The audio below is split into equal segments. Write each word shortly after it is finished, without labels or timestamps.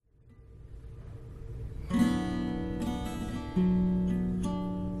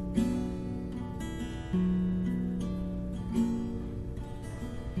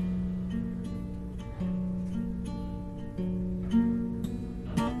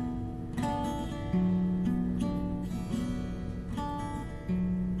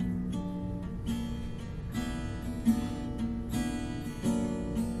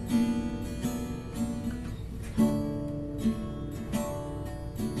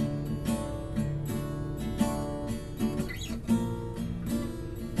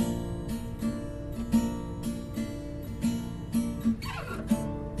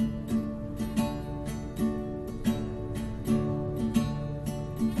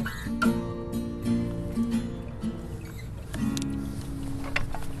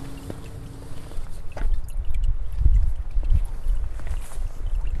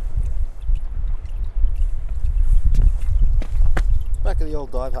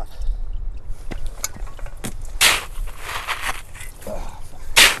old dive hut.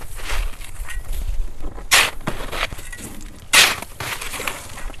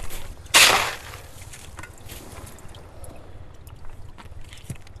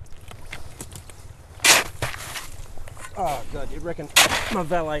 Oh God, you'd reckon my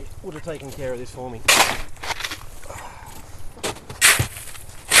valet would have taken care of this for me.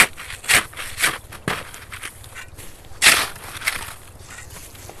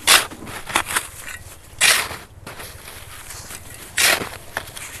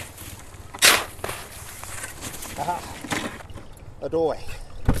 Aha, a doorway.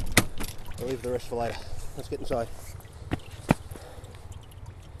 I'll leave the rest for later. Let's get inside.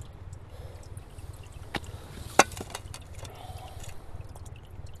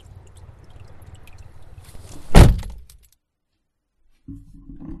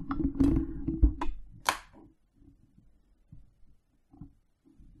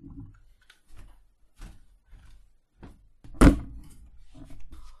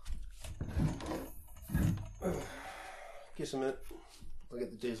 Just a minute. I'll get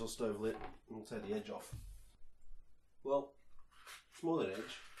the diesel stove lit and we'll take the edge off. Well, it's more than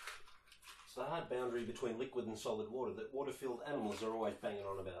edge. It's the hard boundary between liquid and solid water that water-filled animals are always banging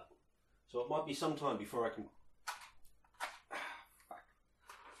on about. So it might be some time before I can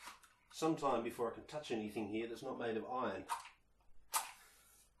touch anything here that's not made of iron.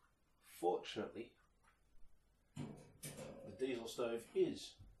 Fortunately, the diesel stove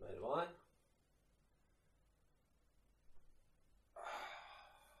is made of iron.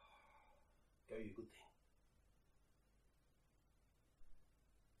 Go, you good thing.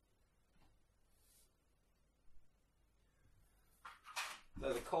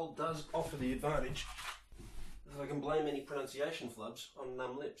 Though the cold does offer the advantage that I can blame any pronunciation flubs on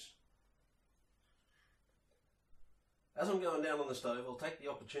numb lips. As I'm going down on the stove, I'll take the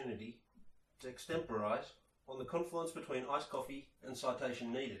opportunity to extemporise on the confluence between iced coffee and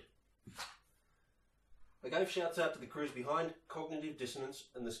citation needed. I gave shouts out to the crews behind Cognitive Dissonance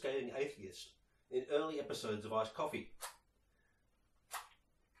and The Scathing Atheist in early episodes of Iced Coffee.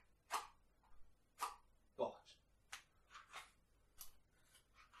 Bollocks.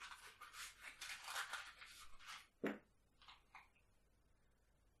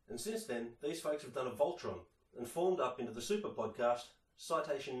 And since then, these folks have done a Voltron and formed up into the super podcast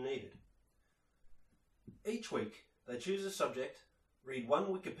Citation Needed. Each week, they choose a subject, read one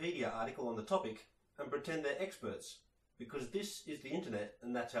Wikipedia article on the topic, and pretend they're experts, because this is the internet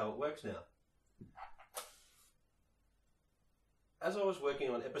and that's how it works now. As I was working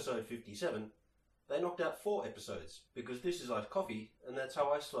on episode 57, they knocked out 4 episodes, because this is Iced Coffee and that's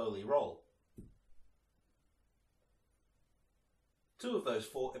how I slowly roll. 2 of those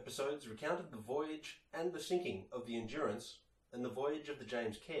 4 episodes recounted the voyage and the sinking of the Endurance and the voyage of the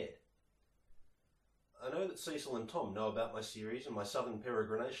James Caird. I know that Cecil and Tom know about my series and my southern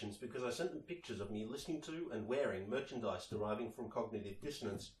peregrinations because I sent them pictures of me listening to and wearing merchandise deriving from Cognitive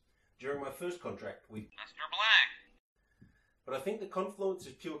Dissonance during my first contract with Mr. Black. But I think the confluence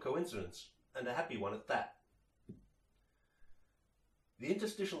is pure coincidence, and a happy one at that. The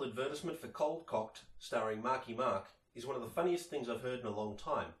interstitial advertisement for Cold Cocked, starring Marky Mark, is one of the funniest things I've heard in a long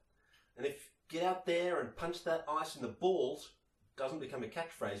time. And if "get out there and punch that ice in the balls" doesn't become a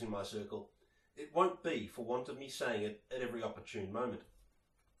catchphrase in my circle, it won't be for want of me saying it at every opportune moment.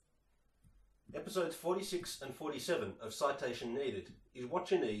 Episodes 46 and 47 of Citation Needed is what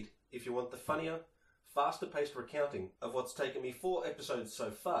you need if you want the funnier, faster-paced recounting of what's taken me 4 episodes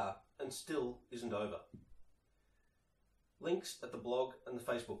so far and still isn't over. Links at the blog and the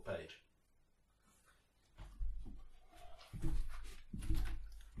Facebook page.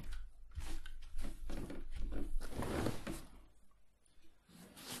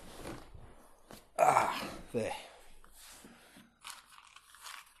 There.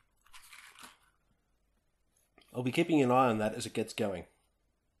 I'll be keeping an eye on that as it gets going.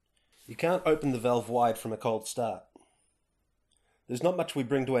 You can't open the valve wide from a cold start. There's not much we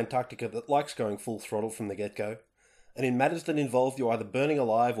bring to Antarctica that likes going full throttle from the get-go, and in matters that involve you either burning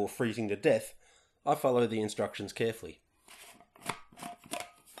alive or freezing to death, I follow the instructions carefully.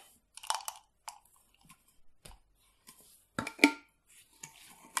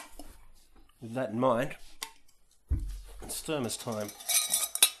 With that in mind, it's thermos time.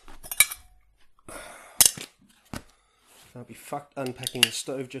 Can't be fucked unpacking the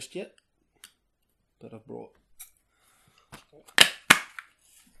stove just yet, but I've brought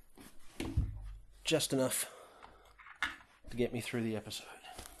just enough to get me through the episode.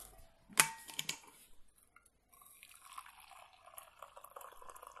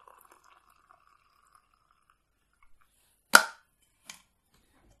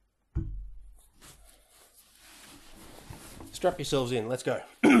 Strap yourselves in, let's go.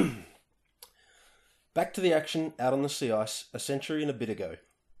 Back to the action out on the sea ice a century and a bit ago.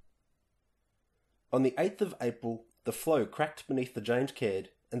 On the 8th of April, the floe cracked beneath the James Caird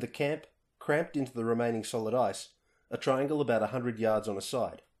and the camp, cramped into the remaining solid ice, a triangle about 100 yards on a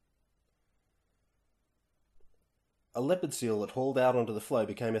side. A leopard seal that hauled out onto the floe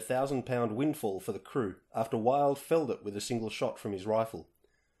became a 1,000-pound windfall for the crew after Wild felled it with a single shot from his rifle,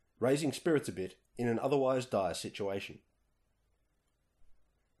 raising spirits a bit in an otherwise dire situation.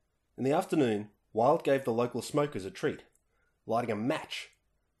 In the afternoon, Wild gave the local smokers a treat, lighting a match,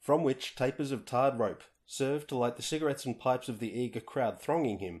 from which tapers of tarred rope served to light the cigarettes and pipes of the eager crowd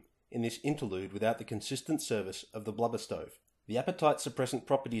thronging him in this interlude without the consistent service of the blubber stove, the appetite-suppressant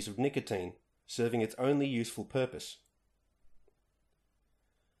properties of nicotine serving its only useful purpose.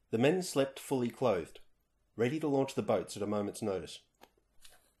 The men slept fully clothed, ready to launch the boats at a moment's notice.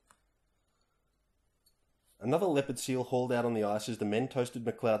 Another leopard seal hauled out on the ice as the men toasted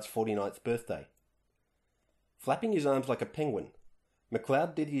McLeod's 49th birthday. Flapping his arms like a penguin,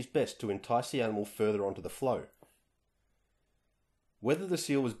 McLeod did his best to entice the animal further onto the floe. Whether the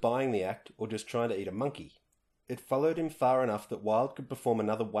seal was buying the act or just trying to eat a monkey, it followed him far enough that Wild could perform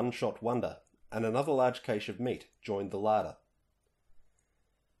another one-shot wonder, and another large cache of meat joined the larder.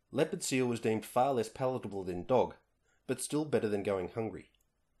 Leopard seal was deemed far less palatable than dog, but still better than going hungry.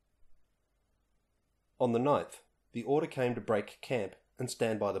 On the 9th, the order came to break camp and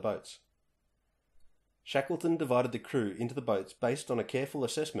stand by the boats. Shackleton divided the crew into the boats based on a careful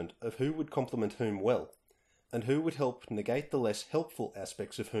assessment of who would complement whom well, and who would help negate the less helpful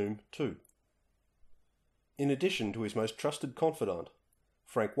aspects of whom too. In addition to his most trusted confidant,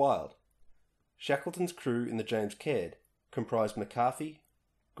 Frank Wild, Shackleton's crew in the James Caird comprised McCarthy,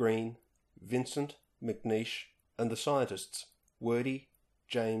 Green, Vincent, McNeish, and the scientists Wordie,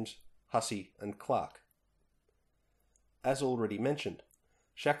 James, Hussey, and Clark. As already mentioned,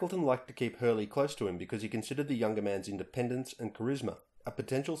 Shackleton liked to keep Hurley close to him because he considered the younger man's independence and charisma a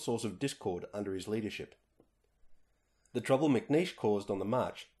potential source of discord under his leadership. The trouble McNeish caused on the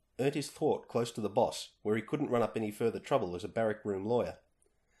march earned his thwart close to the boss, where he couldn't run up any further trouble as a barrack room lawyer,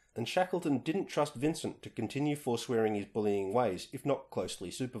 and Shackleton didn't trust Vincent to continue forswearing his bullying ways if not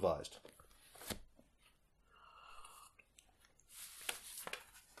closely supervised.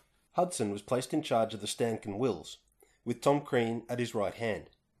 Hudson was placed in charge of the Stankin Wills, with Tom Crean at his right hand.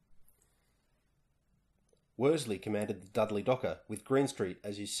 Worsley commanded the Dudley Docker, with Greenstreet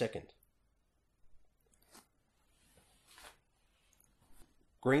as his second.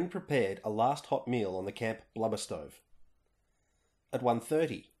 Green prepared a last hot meal on the camp blubber stove. At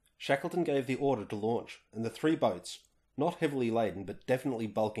 1:30, Shackleton gave the order to launch, and the three boats, not heavily laden but definitely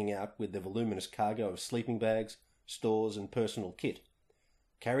bulking out with their voluminous cargo of sleeping bags, stores and personal kit,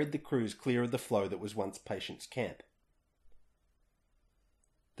 carried the crews clear of the floe that was once Patience Camp.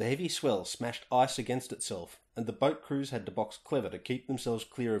 The heavy swell smashed ice against itself, and the boat crews had to box clever to keep themselves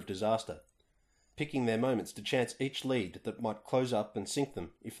clear of disaster, picking their moments to chance each lead that might close up and sink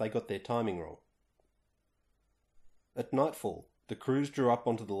them if they got their timing wrong. At nightfall, the crews drew up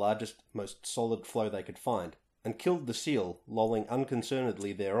onto the largest, most solid floe they could find, and killed the seal, lolling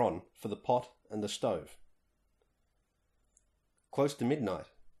unconcernedly thereon for the pot and the stove. Close to midnight,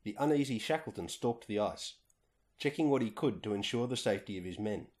 the uneasy Shackleton stalked the ice, checking what he could to ensure the safety of his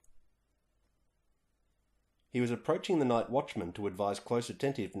men. He was approaching the night watchman to advise close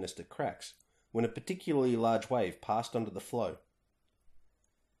attentiveness to cracks, when a particularly large wave passed under the floe.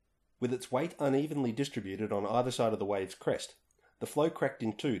 With its weight unevenly distributed on either side of the wave's crest, the floe cracked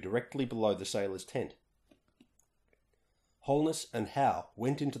in two directly below the sailor's tent. Holness and Howe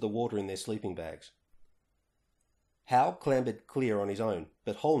went into the water in their sleeping bags. Howe clambered clear on his own,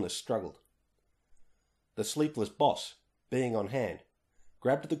 but Holness struggled. The sleepless boss, being on hand,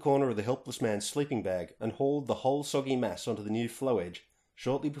 grabbed the corner of the helpless man's sleeping bag and hauled the whole soggy mass onto the new floe edge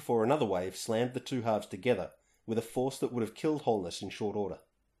shortly before another wave slammed the two halves together with a force that would have killed Holness in short order.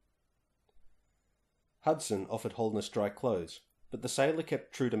 Hudson offered Holness dry clothes, but the sailor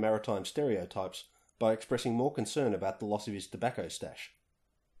kept true to maritime stereotypes by expressing more concern about the loss of his tobacco stash.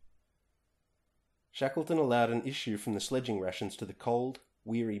 Shackleton allowed an issue from the sledging rations to the cold,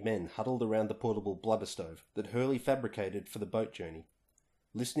 weary men huddled around the portable blubber stove that Hurley fabricated for the boat journey,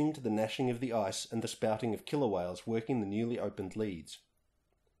 listening to the gnashing of the ice and the spouting of killer whales working the newly opened leads.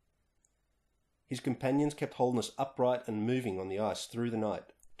 His companions kept Holness upright and moving on the ice through the night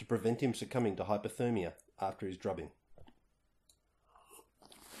to prevent him succumbing to hypothermia after his drubbing.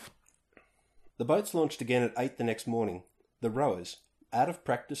 The boats launched again at 8 the next morning. The rowers, out of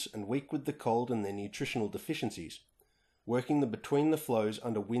practice and weak with the cold and their nutritional deficiencies, working them between the floes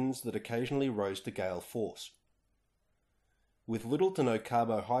under winds that occasionally rose to gale force. With little to no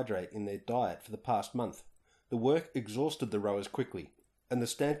carbohydrate in their diet for the past month, the work exhausted the rowers quickly, and the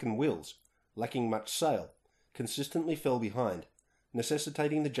Stancomb Wills, lacking much sail, consistently fell behind,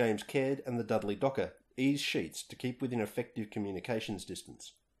 necessitating the James Caird and the Dudley Docker ease sheets to keep within effective communications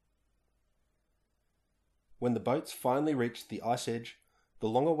distance. When the boats finally reached the ice edge, the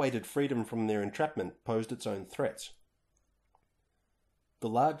long-awaited freedom from their entrapment posed its own threats. The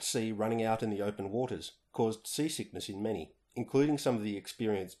large sea running out in the open waters caused seasickness in many, including some of the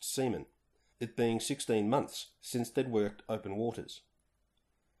experienced seamen, it being 16 months since they'd worked open waters.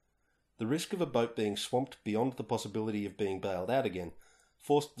 The risk of a boat being swamped beyond the possibility of being bailed out again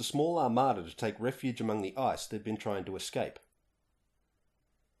forced the small armada to take refuge among the ice they'd been trying to escape.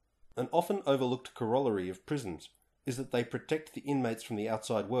 An often overlooked corollary of prisons is that they protect the inmates from the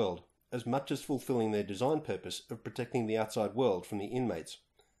outside world as much as fulfilling their design purpose of protecting the outside world from the inmates,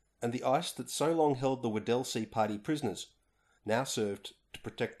 and the ice that so long held the Weddell Sea Party prisoners now served to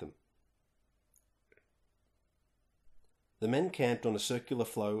protect them. The men camped on a circular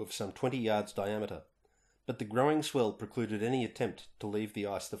floe of some 20 yards diameter, but the growing swell precluded any attempt to leave the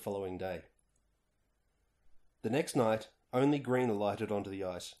ice the following day. The next night, only Green alighted onto the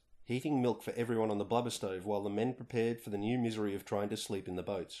ice, heating milk for everyone on the blubber stove while the men prepared for the new misery of trying to sleep in the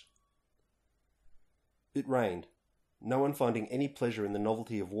boats. It rained, no one finding any pleasure in the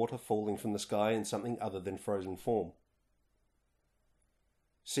novelty of water falling from the sky in something other than frozen form.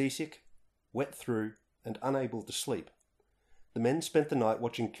 Seasick, wet through, and unable to sleep, the men spent the night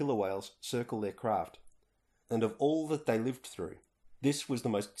watching killer whales circle their craft, and of all that they lived through, this was the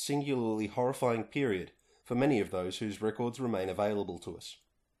most singularly horrifying period for many of those whose records remain available to us.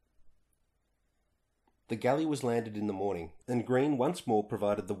 The galley was landed in the morning, and Green once more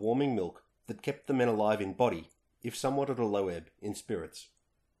provided the warming milk that kept the men alive in body, if somewhat at a low ebb in spirits.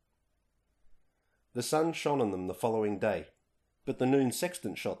 The sun shone on them the following day, but the noon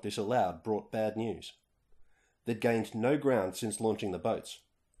sextant shot disallowed brought bad news. They'd gained no ground since launching the boats.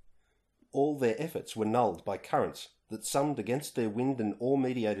 All their efforts were nulled by currents that summed against their wind and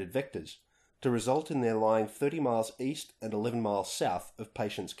oar-mediated vectors to result in their lying 30 miles east and 11 miles south of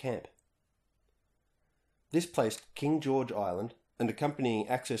Patience Camp. This placed King George Island and accompanying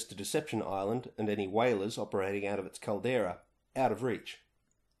access to Deception Island and any whalers operating out of its caldera out of reach.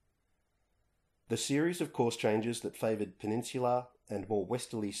 The series of course changes that favoured peninsular and more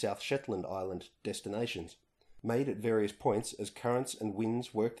westerly South Shetland Island destinations, made at various points as currents and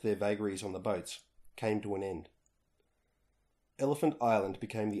winds worked their vagaries on the boats, came to an end. Elephant Island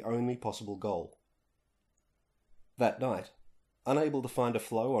became the only possible goal. That night, unable to find a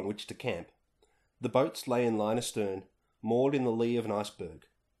floe on which to camp, the boats lay in line astern, moored in the lee of an iceberg.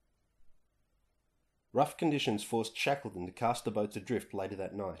 Rough conditions forced Shackleton to cast the boats adrift later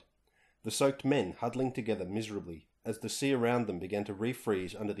that night, the soaked men huddling together miserably as the sea around them began to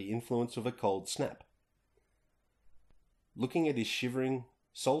refreeze under the influence of a cold snap. Looking at his shivering,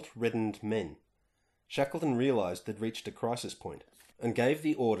 salt-reddened men, Shackleton realised they'd reached a crisis point, and gave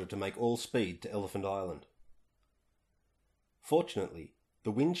the order to make all speed to Elephant Island. Fortunately,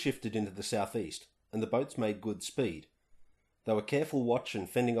 the wind shifted into the southeast, and the boats made good speed, though a careful watch and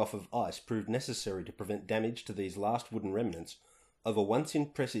fending off of ice proved necessary to prevent damage to these last wooden remnants of a once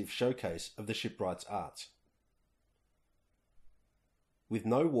impressive showcase of the shipwright's arts. With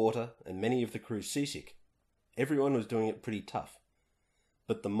no water and many of the crew seasick, everyone was doing it pretty tough,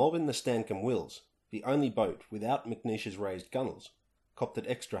 but the mob in the Stancomb Wills, the only boat without McNeish's raised gunnels, copped it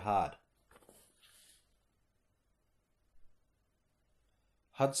extra hard.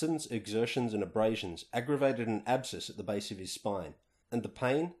 Hudson's exertions and abrasions aggravated an abscess at the base of his spine, and the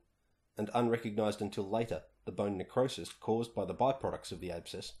pain, and unrecognised until later the bone necrosis caused by the byproducts of the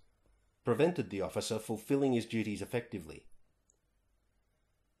abscess, prevented the officer fulfilling his duties effectively.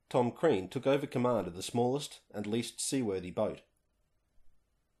 Tom Crean took over command of the smallest and least seaworthy boat.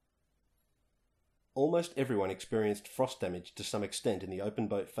 Almost everyone experienced frost damage to some extent in the open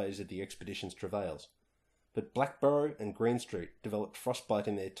boat phase of the expedition's travails, but Blackborough and Greenstreet developed frostbite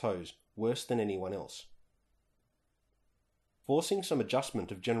in their toes worse than anyone else. Forcing some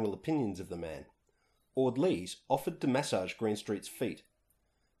adjustment of general opinions of the man, Ord Lees offered to massage Greenstreet's feet,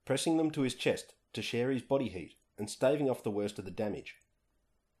 pressing them to his chest to share his body heat and staving off the worst of the damage.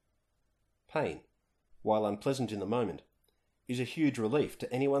 Pain, while unpleasant in the moment, is a huge relief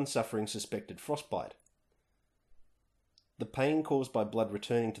to anyone suffering suspected frostbite. The pain caused by blood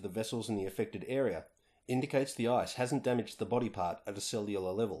returning to the vessels in the affected area indicates the ice hasn't damaged the body part at a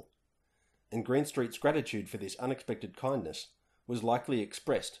cellular level, and Greenstreet's gratitude for this unexpected kindness was likely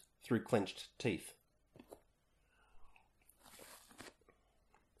expressed through clenched teeth.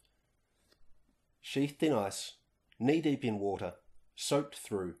 Sheathed in ice, knee-deep in water, soaked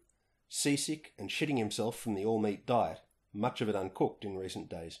through, seasick and shitting himself from the all-meat diet, much of it uncooked in recent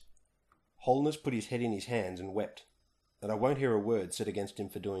days. Holness put his head in his hands and wept, and I won't hear a word said against him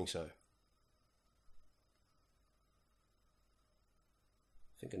for doing so.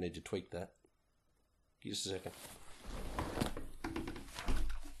 I think I need to tweak that. Just a second.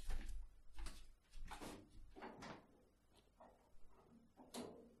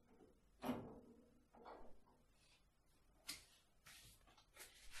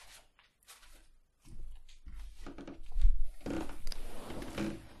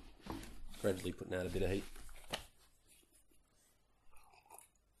 Gradually putting out a bit of heat.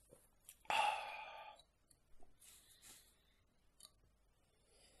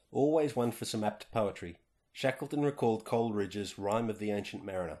 Always one for some apt poetry, Shackleton recalled Coleridge's Rhyme of the Ancient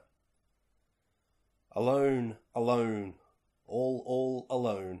Mariner. Alone, alone, all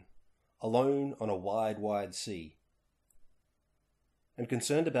alone, alone on a wide, wide sea. And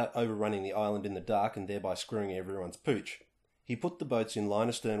concerned about overrunning the island in the dark and thereby screwing everyone's pooch, he put the boats in line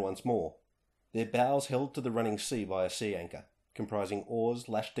astern once more, their bows held to the running sea by a sea anchor, comprising oars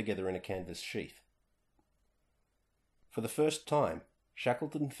lashed together in a canvas sheath. For the first time,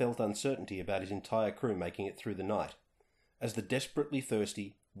 Shackleton felt uncertainty about his entire crew making it through the night, as the desperately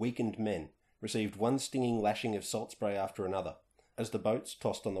thirsty, weakened men received one stinging lashing of salt spray after another, as the boats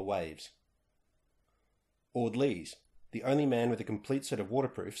tossed on the waves. Ord Lees, the only man with a complete set of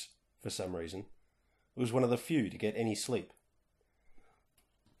waterproofs, for some reason, was one of the few to get any sleep.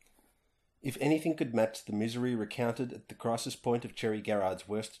 If anything could match the misery recounted at the crisis point of Cherry Garrard's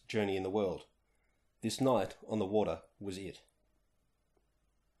worst journey in the world, this night on the water was it.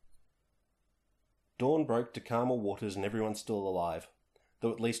 Dawn broke to calmer waters and everyone still alive,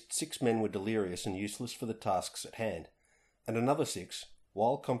 though at least 6 men were delirious and useless for the tasks at hand, and another 6,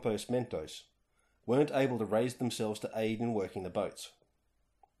 while compos mentos, weren't able to raise themselves to aid in working the boats.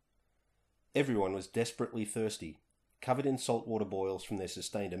 Everyone was desperately thirsty, covered in saltwater boils from their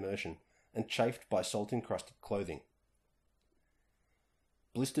sustained immersion, and chafed by salt-encrusted clothing.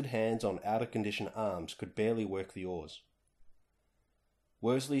 Blistered hands on out-of-condition arms could barely work the oars.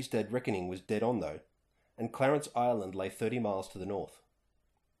 Worsley's Dead Reckoning was dead on though, and Clarence Island lay 30 miles to the north.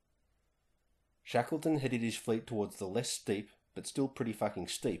 Shackleton headed his fleet towards the less steep, but still pretty fucking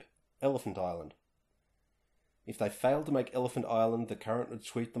steep, Elephant Island. If they failed to make Elephant Island, the current would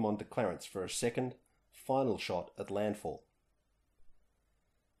sweep them onto Clarence for a second, final shot at landfall.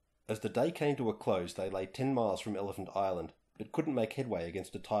 As the day came to a close, they lay 10 miles from Elephant Island, but couldn't make headway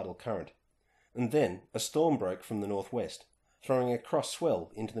against a tidal current. And then a storm broke from the northwest, throwing a cross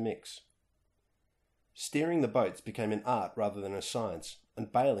swell into the mix. Steering the boats became an art rather than a science,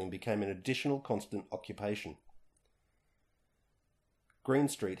 and bailing became an additional constant occupation.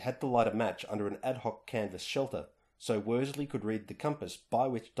 Greenstreet had to light a match under an ad hoc canvas shelter, so Worsley could read the compass by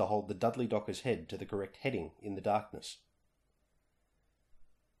which to hold the Dudley Docker's head to the correct heading in the darkness.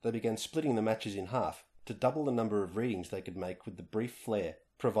 They began splitting the matches in half to double the number of readings they could make with the brief flare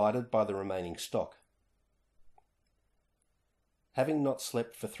provided by the remaining stock. Having not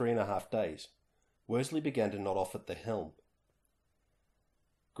slept for 3.5 days, Worsley began to nod off at the helm.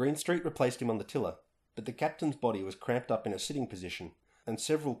 Greenstreet replaced him on the tiller, but the captain's body was cramped up in a sitting position, and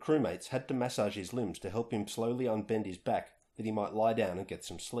several crewmates had to massage his limbs to help him slowly unbend his back that he might lie down and get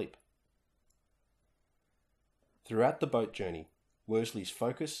some sleep. Throughout the boat journey, Worsley's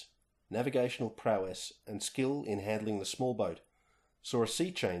focus, navigational prowess, and skill in handling the small boat saw a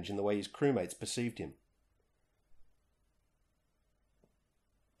sea change in the way his crewmates perceived him.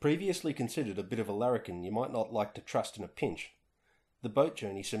 Previously considered a bit of a larrikin you might not like to trust in a pinch, the boat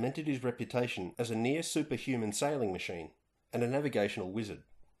journey cemented his reputation as a near-superhuman sailing machine and a navigational wizard.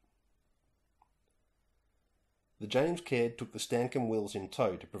 The James Caird took the Stancomb Wills in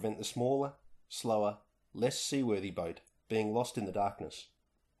tow to prevent the smaller, slower, less seaworthy boat being lost in the darkness.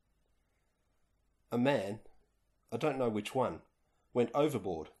 A man, I don't know which one, went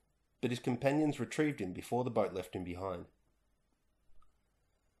overboard, but his companions retrieved him before the boat left him behind.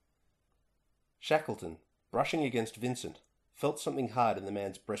 Shackleton, brushing against Vincent, felt something hard in the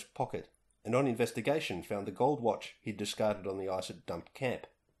man's breast pocket, and on investigation found the gold watch he'd discarded on the ice at Dump Camp.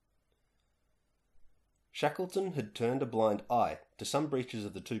 Shackleton had turned a blind eye to some breaches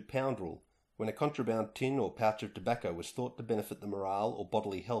of the 2-pound rule when a contraband tin or pouch of tobacco was thought to benefit the morale or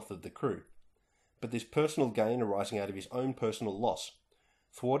bodily health of the crew, but this personal gain arising out of his own personal loss,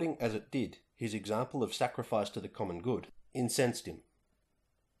 thwarting as it did his example of sacrifice to the common good, incensed him.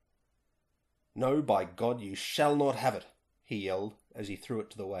 "No, by God, you shall not have it," he yelled as he threw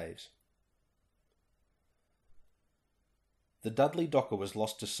it to the waves. The Dudley Docker was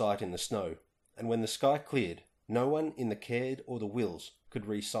lost to sight in the snow, and when the sky cleared, No one in the Caird or the Wills could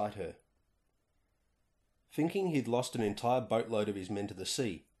re-sight her. Thinking he'd lost an entire boatload of his men to the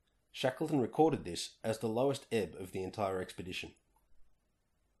sea, Shackleton recorded this as the lowest ebb of the entire expedition.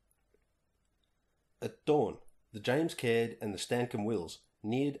 At dawn, the James Caird and the Stancomb Wills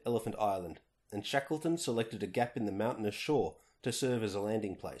neared Elephant Island, and Shackleton selected a gap in the mountainous shore to serve as a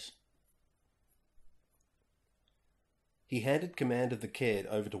landing place. He handed command of the Caird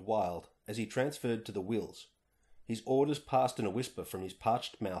over to Wild as he transferred to the Wills. His orders passed in a whisper from his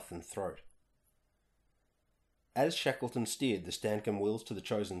parched mouth and throat. As Shackleton steered the Stancomb Wills to the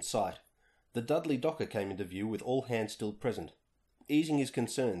chosen site, the Dudley Docker came into view with all hands still present, easing his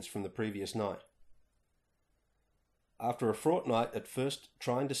concerns from the previous night. After a fraught night at first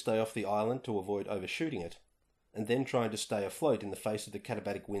trying to stay off the island to avoid overshooting it, and then trying to stay afloat in the face of the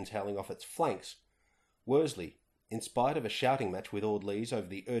katabatic winds howling off its flanks, Worsley, in spite of a shouting match with Ord Lees over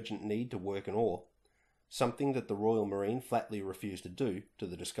the urgent need to work an oar, something that the Royal Marine flatly refused to do, to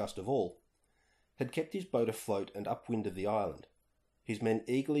the disgust of all, had kept his boat afloat and upwind of the island, his men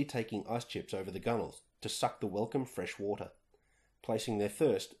eagerly taking ice chips over the gunwales to suck the welcome fresh water, placing their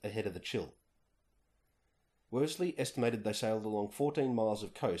thirst ahead of the chill. Worsley estimated they sailed along 14 miles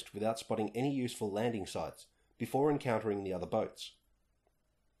of coast without spotting any useful landing sites before encountering the other boats.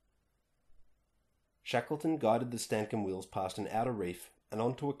 Shackleton guided the Stancomb Wills past an outer reef and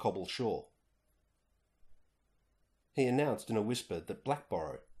onto a cobble shore. He announced in a whisper that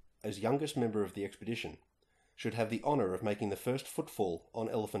Blackborrow, as youngest member of the expedition, should have the honour of making the first footfall on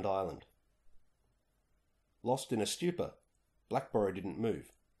Elephant Island. Lost in a stupor, Blackborrow didn't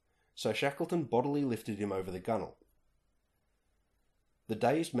move, so Shackleton bodily lifted him over the gunwale. The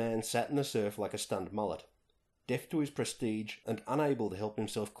dazed man sat in the surf like a stunned mullet, deaf to his prestige and unable to help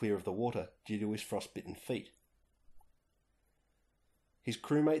himself clear of the water due to his frostbitten feet. His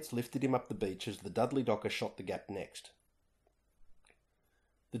crewmates lifted him up the beach as the Dudley Docker shot the gap next.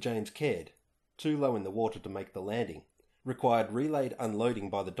 The James Caird, too low in the water to make the landing, required relayed unloading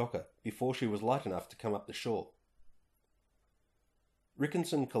by the Docker before she was light enough to come up the shore.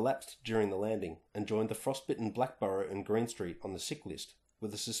 Rickenson collapsed during the landing and joined the frostbitten Blackborrow and Greenstreet on the sick list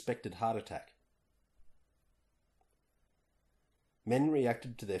with a suspected heart attack. Men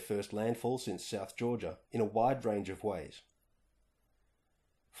reacted to their first landfall since South Georgia in a wide range of ways.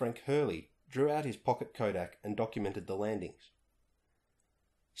 Frank Hurley drew out his pocket Kodak and documented the landings.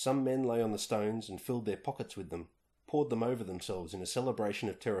 Some men lay on the stones and filled their pockets with them, poured them over themselves in a celebration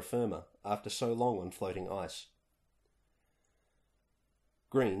of terra firma after so long on floating ice.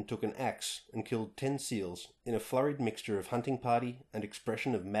 Green took an axe and killed 10 seals in a flurried mixture of hunting party and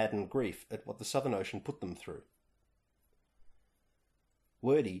expression of maddened grief at what the Southern Ocean put them through.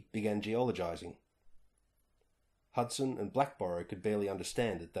 Wordie began geologizing. Hudson and Blackborrow could barely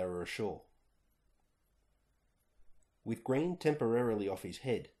understand that they were ashore. With Green temporarily off his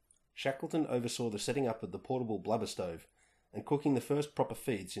head, Shackleton oversaw the setting up of the portable blubber stove and cooking the first proper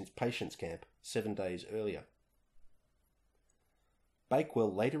feed since Patience Camp 7 days earlier.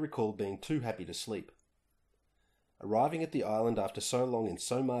 Bakewell later recalled being too happy to sleep. Arriving at the island after so long in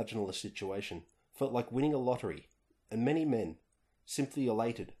so marginal a situation felt like winning a lottery, and many men, simply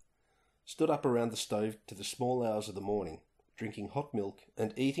elated, stood up around the stove to the small hours of the morning, drinking hot milk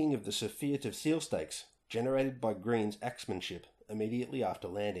and eating of the surfeit seal steaks generated by Green's axemanship immediately after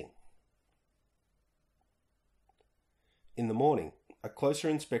landing. In the morning, a closer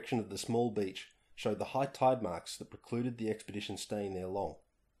inspection of the small beach showed the high tide marks that precluded the expedition staying there long.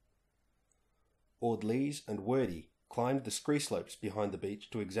 Ord Lees and Wordie climbed the scree slopes behind the beach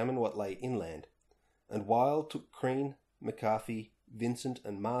to examine what lay inland, and Wild took Crean, McCarthy, Vincent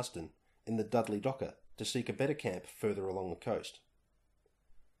and Marston in the Dudley Docker to seek a better camp further along the coast.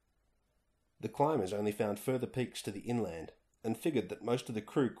 The climbers only found further peaks to the inland, and figured that most of the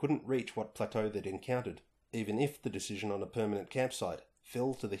crew couldn't reach what plateau they'd encountered, even if the decision on a permanent campsite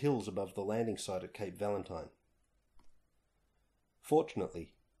fell to the hills above the landing site at Cape Valentine.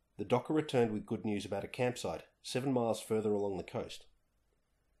 Fortunately, the Docker returned with good news about a campsite 7 miles further along the coast.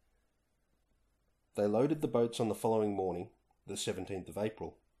 They loaded the boats on the following morning, the 17th of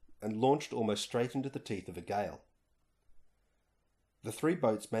April, and launched almost straight into the teeth of a gale. The 3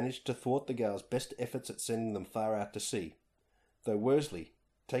 boats managed to thwart the gale's best efforts at sending them far out to sea, though Worsley,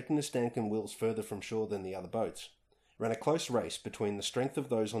 taking the Stancomb Wills further from shore than the other boats, ran a close race between the strength of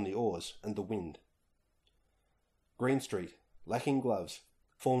those on the oars and the wind. Greenstreet, lacking gloves,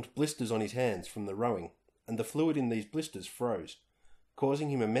 formed blisters on his hands from the rowing, and the fluid in these blisters froze, causing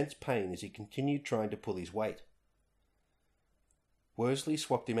him immense pain as he continued trying to pull his weight. Worsley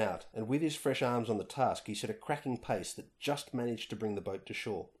swapped him out, and with his fresh arms on the task he set a cracking pace that just managed to bring the boat to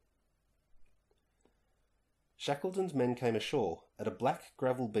shore. Shackleton's men came ashore at a black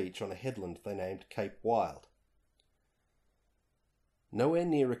gravel beach on a headland they named Cape Wild. Nowhere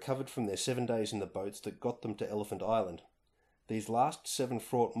near recovered from their 7 days in the boats that got them to Elephant Island, these last 7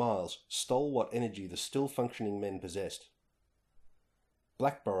 fraught miles stole what energy the still functioning men possessed.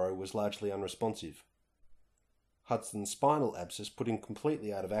 Blackborrow was largely unresponsive. Hudson's spinal abscess put him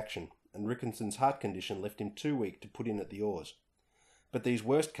completely out of action, and Rickinson's heart condition left him too weak to put in at the oars. But these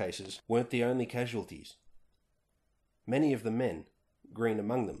worst cases weren't the only casualties. Many of the men, Green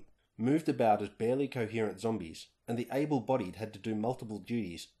among them, moved about as barely coherent zombies, and the able-bodied had to do multiple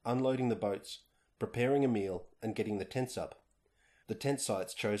duties, unloading the boats, preparing a meal, and getting the tents up. The tent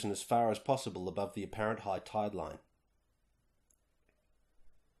sites chosen as far as possible above the apparent high tide line.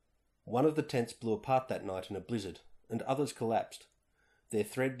 One of the tents blew apart that night in a blizzard, and others collapsed, their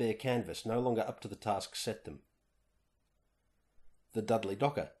threadbare canvas no longer up to the task set them. The Dudley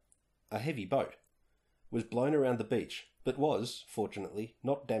Docker, a heavy boat, was blown around the beach, but was, fortunately,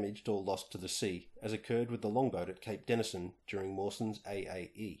 not damaged or lost to the sea, as occurred with the longboat at Cape Denison during Mawson's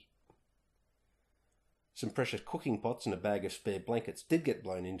AAE. Some precious cooking pots and a bag of spare blankets did get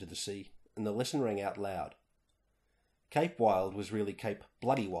blown into the sea, and the lesson rang out loud. Cape Wild was really Cape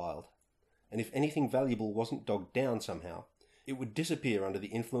Bloody Wild, and if anything valuable wasn't dogged down somehow, it would disappear under the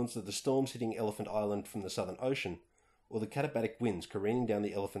influence of the storms hitting Elephant Island from the Southern Ocean, or the katabatic winds careening down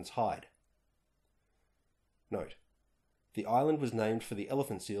the elephant's hide. Note: the island was named for the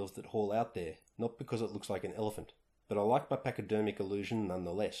elephant seals that haul out there, not because it looks like an elephant, but I like my pachydermic illusion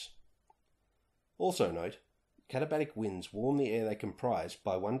nonetheless. Also note, katabatic winds warm the air they comprise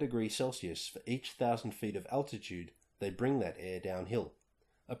by 1 degree Celsius for each 1,000 feet of altitude they bring that air downhill,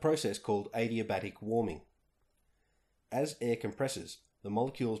 a process called adiabatic warming. As air compresses, the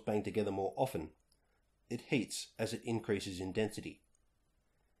molecules bang together more often. It heats as it increases in density.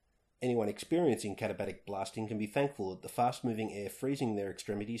 Anyone experiencing katabatic blasting can be thankful that the fast-moving air freezing their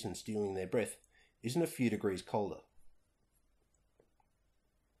extremities and stealing their breath isn't a few degrees colder.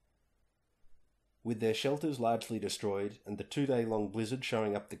 With their shelters largely destroyed and the 2-day-long blizzard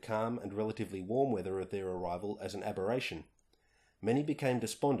showing up the calm and relatively warm weather of their arrival as an aberration, many became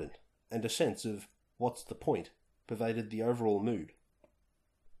despondent, and a sense of "what's the point" pervaded the overall mood.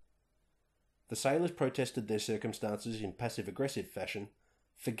 The sailors protested their circumstances in passive-aggressive fashion,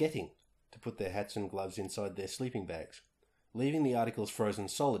 forgetting to put their hats and gloves inside their sleeping bags, leaving the articles frozen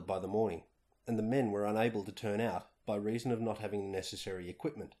solid by the morning, and the men were unable to turn out by reason of not having the necessary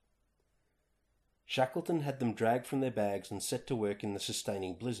equipment. Shackleton had them dragged from their bags and set to work in the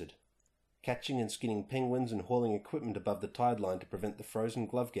sustaining blizzard, catching and skinning penguins and hauling equipment above the tide line to prevent the frozen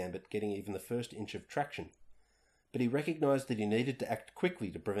glove gambit getting even the first inch of traction. But he recognised that he needed to act quickly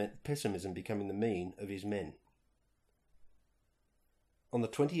to prevent pessimism becoming the mean of his men. On the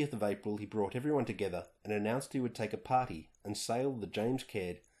 20th of April he brought everyone together and announced he would take a party and sail the James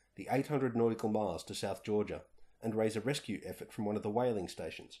Caird the 800 nautical miles to South Georgia and raise a rescue effort from one of the whaling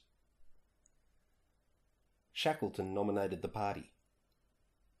stations. Shackleton nominated the party.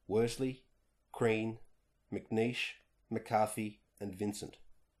 Worsley, Crean, McNeish, McCarthy and Vincent.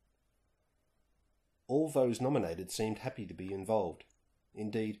 All those nominated seemed happy to be involved.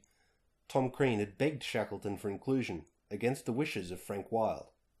 Indeed, Tom Crean had begged Shackleton for inclusion, against the wishes of Frank Wild.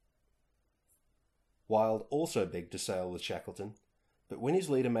 Wild also begged to sail with Shackleton, but when his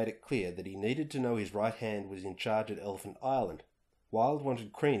leader made it clear that he needed to know his right hand was in charge at Elephant Island, Wild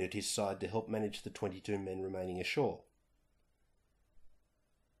wanted Crean at his side to help manage the 22 men remaining ashore.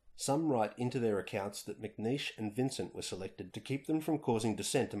 Some write into their accounts that McNeish and Vincent were selected to keep them from causing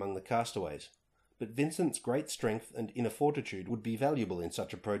dissent among the castaways, but Vincent's great strength and inner fortitude would be valuable in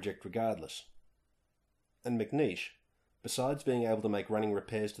such a project regardless. And McNeish, besides being able to make running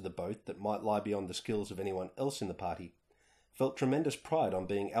repairs to the boat that might lie beyond the skills of anyone else in the party, felt tremendous pride on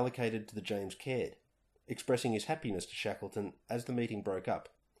being allocated to the James Caird, expressing his happiness to Shackleton as the meeting broke up,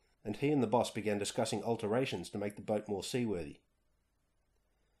 and he and the boss began discussing alterations to make the boat more seaworthy.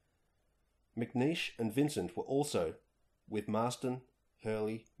 McNeish and Vincent were also, with Marston,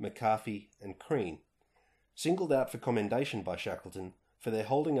 Hurley, McCarthy and Crean, singled out for commendation by Shackleton for their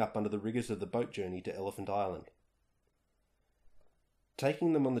holding up under the rigours of the boat journey to Elephant Island.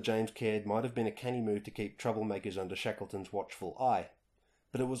 Taking them on the James Caird might have been a canny move to keep troublemakers under Shackleton's watchful eye,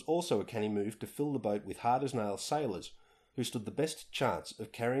 but it was also a canny move to fill the boat with hard-as-nails sailors who stood the best chance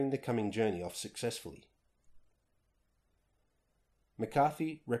of carrying the coming journey off successfully.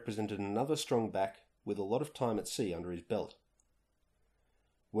 McCarthy represented another strong back with a lot of time at sea under his belt.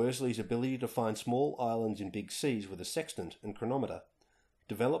 Worsley's ability to find small islands in big seas with a sextant and chronometer,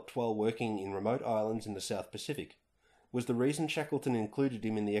 developed while working in remote islands in the South Pacific, was the reason Shackleton included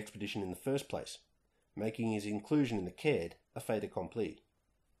him in the expedition in the first place, making his inclusion in the Caird a fait accompli.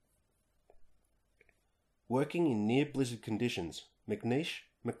 Working in near-blizzard conditions, McNeish,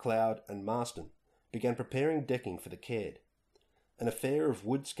 McLeod and Marsden began preparing decking for the Caird, an affair of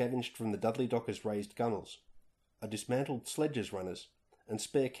wood scavenged from the Dudley Dockers' raised gunnels, a dismantled sledges runners, and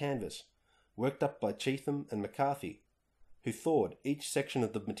spare canvas, worked up by Cheetham and McCarthy, who thawed each section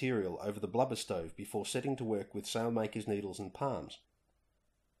of the material over the blubber stove before setting to work with sailmakers' needles and palms.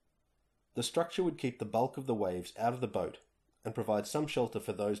 The structure would keep the bulk of the waves out of the boat and provide some shelter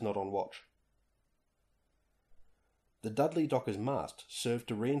for those not on watch. The Dudley Dockers' mast served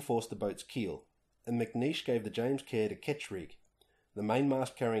to reinforce the boat's keel, and McNeish gave the James Caird a ketch rig, the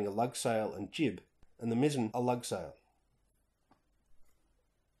mainmast carrying a lug sail and jib, and the mizzen a lug sail.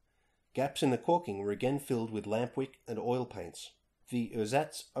 Gaps in the caulking were again filled with lampwick and oil paints, the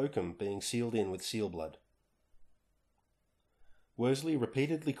ersatz oakum being sealed in with seal blood. Worsley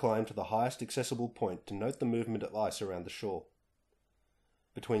repeatedly climbed to the highest accessible point to note the movement of ice around the shore.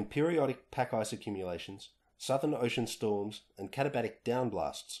 Between periodic pack ice accumulations, southern ocean storms and katabatic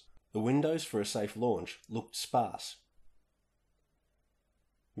downblasts, the windows for a safe launch looked sparse.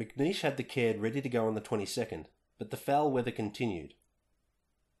 McNeish had the Caird ready to go on the 22nd, but the foul weather continued.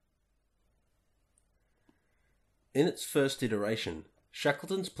 In its first iteration,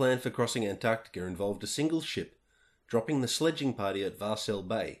 Shackleton's plan for crossing Antarctica involved a single ship dropping the sledging party at Varsel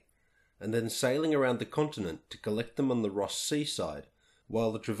Bay, and then sailing around the continent to collect them on the Ross Sea side,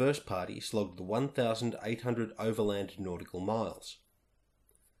 while the Traverse party slogged the 1,800 overland nautical miles.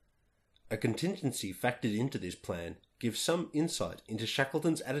 A contingency factored into this plan gives some insight into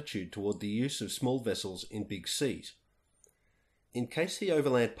Shackleton's attitude toward the use of small vessels in big seas. In case the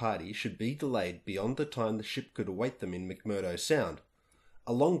overland party should be delayed beyond the time the ship could await them in McMurdo Sound,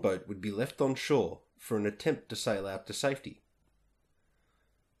 a longboat would be left on shore for an attempt to sail out to safety.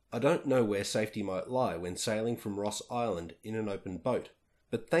 I don't know where safety might lie when sailing from Ross Island in an open boat,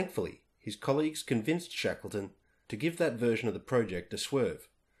 but thankfully his colleagues convinced Shackleton to give that version of the project a swerve,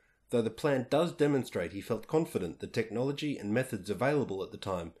 though the plan does demonstrate he felt confident the technology and methods available at the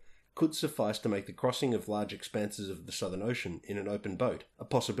time could suffice to make the crossing of large expanses of the Southern Ocean in an open boat a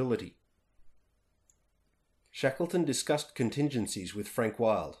possibility. Shackleton discussed contingencies with Frank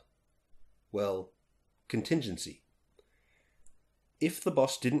Wild. Well, contingency. If the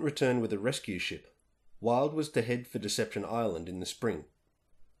boss didn't return with a rescue ship, Wild was to head for Deception Island in the spring.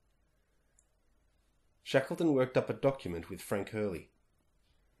 Shackleton worked up a document with Frank Hurley.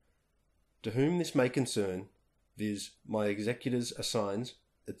 To whom this may concern, viz. My executors assigns,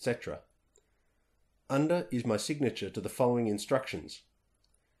 etc. Under is my signature to the following instructions.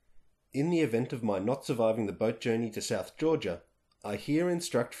 In the event of my not surviving the boat journey to South Georgia, I here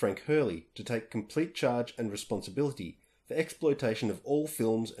instruct Frank Hurley to take complete charge and responsibility for exploitation of all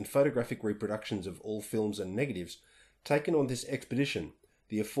films and photographic reproductions of all films and negatives taken on this expedition,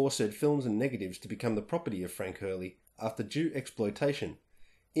 the aforesaid films and negatives to become the property of Frank Hurley after due exploitation,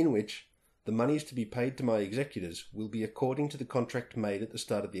 in which the monies to be paid to my executors will be according to the contract made at the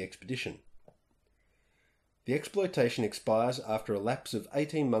start of the expedition. The exploitation expires after a lapse of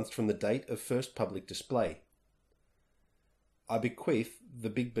 18 months from the date of first public display. I bequeath the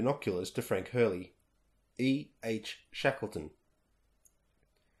big binoculars to Frank Hurley. E. H. Shackleton.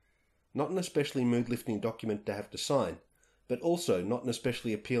 Not an especially mood-lifting document to have to sign, but also not an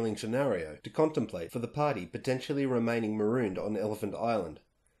especially appealing scenario to contemplate for the party potentially remaining marooned on Elephant Island,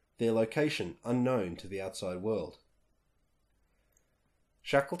 their location unknown to the outside world.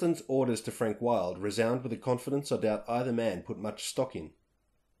 Shackleton's orders to Frank Wild resound with a confidence I doubt either man put much stock in.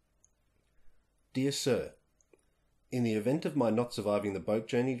 Dear Sir, in the event of my not surviving the boat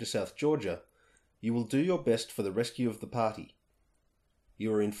journey to South Georgia, you will do your best for the rescue of the party.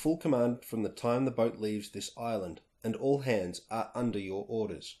 You are in full command from the time the boat leaves this island, and all hands are under your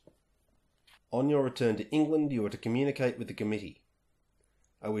orders. On your return to England, you are to communicate with the committee.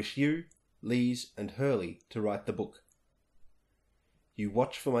 I wish you, Lees, and Hurley to write the book. You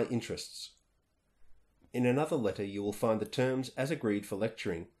watch for my interests. In another letter you will find the terms as agreed for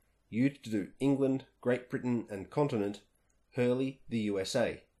lecturing, you to do England, Great Britain and Continent, Hurley the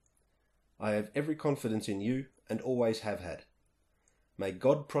USA. I have every confidence in you and always have had. May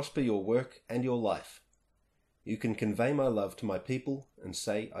God prosper your work and your life. You can convey my love to my people and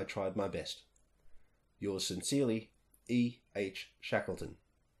say I tried my best. Yours sincerely, E. H. Shackleton.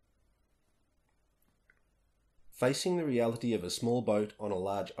 Facing the reality of a small boat on a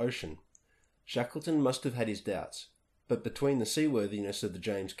large ocean, Shackleton must have had his doubts, but between the seaworthiness of the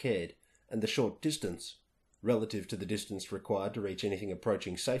James Caird and the short distance, relative to the distance required to reach anything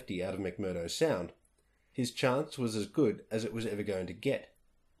approaching safety out of McMurdo Sound, his chance was as good as it was ever going to get.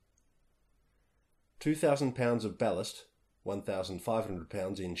 2,000 pounds of ballast, 1,500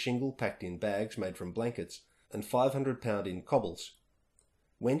 pounds in shingle packed in bags made from blankets, and 500 pound in cobbles,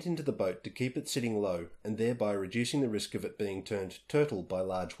 went into the boat to keep it sitting low and thereby reducing the risk of it being turned turtle by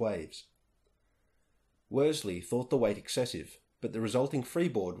large waves. Worsley thought the weight excessive, but the resulting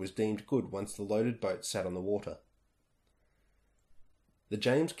freeboard was deemed good once the loaded boat sat on the water. The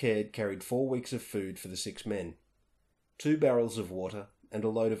James Caird carried 4 weeks of food for the 6 men, 2 barrels of water and a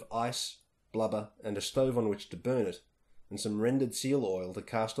load of ice, blubber and a stove on which to burn it, and some rendered seal oil to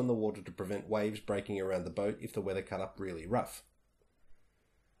cast on the water to prevent waves breaking around the boat if the weather cut up really rough.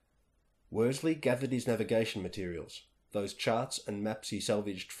 Worsley gathered his navigation materials, those charts and maps he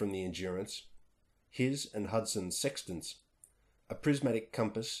salvaged from the Endurance, his and Hudson's sextants, a prismatic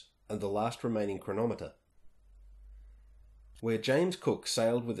compass, and the last remaining chronometer. Where James Cook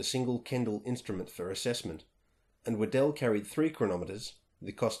sailed with a single Kendall instrument for assessment, and Weddell carried 3 chronometers,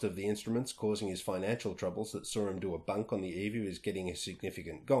 the cost of the instruments causing his financial troubles that saw him do a bunk on the eve of his getting a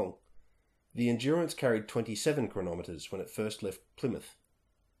significant gong, the Endurance carried 27 chronometers when it first left Plymouth.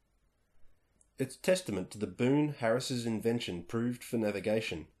 It's testament to the boon Harris's invention proved for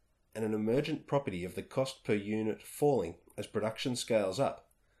navigation, and an emergent property of the cost per unit falling as production scales up,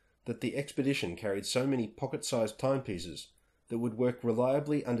 that the expedition carried so many pocket-sized timepieces that would work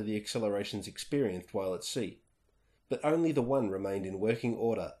reliably under the accelerations experienced while at sea, but only the one remained in working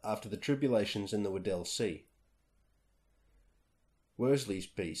order after the tribulations in the Weddell Sea. Worsley's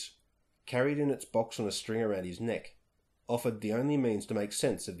piece, carried in its box on a string around his neck, offered the only means to make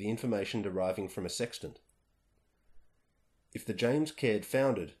sense of the information deriving from a sextant. If the James Caird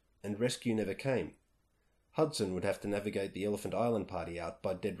foundered and rescue never came, Hudson would have to navigate the Elephant Island party out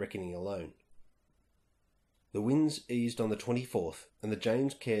by dead reckoning alone. The winds eased on the 24th, and the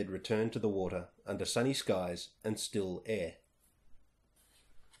James Caird returned to the water under sunny skies and still air.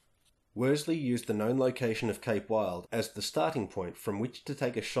 Worsley used the known location of Cape Wild as the starting point from which to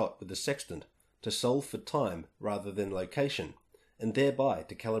take a shot with the sextant to solve for time rather than location, and thereby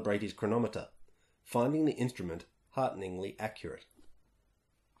to calibrate his chronometer, finding the instrument hearteningly accurate.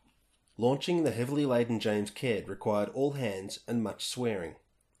 Launching the heavily laden James Caird required all hands and much swearing.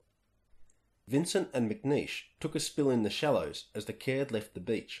 Vincent and McNeish took a spill in the shallows as the Caird left the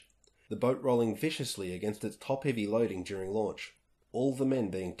beach, the boat rolling viciously against its top-heavy loading during launch, all the men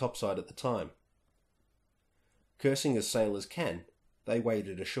being topside at the time. Cursing as sailors can, they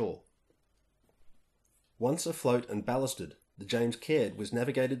waded ashore. Once afloat and ballasted, the James Caird was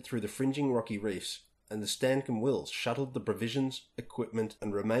navigated through the fringing rocky reefs, and the Stancomb Wills shuttled the provisions, equipment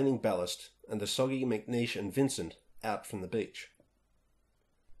and remaining ballast and the soggy McNeish and Vincent out from the beach.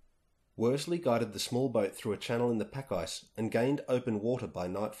 Worsley guided the small boat through a channel in the pack ice and gained open water by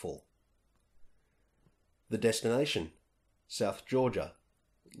nightfall. The destination, South Georgia,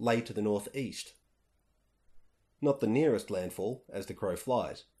 lay to the northeast. Not the nearest landfall, as the crow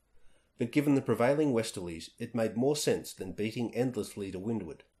flies, but given the prevailing westerlies, it made more sense than beating endlessly to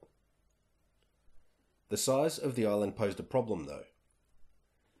windward. The size of the island posed a problem, though.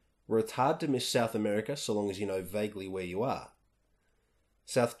 Where it's hard to miss South America so long as you know vaguely where you are,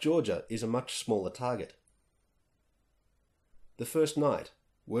 South Georgia is a much smaller target. The first night,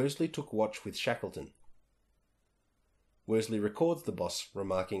 Worsley took watch with Shackleton. Worsley records the boss,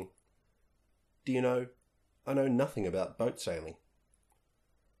 remarking, "Do you know, I know nothing about boat sailing."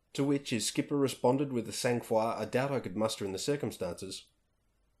 To which his skipper responded with the sang-froid I doubt I could muster in the circumstances,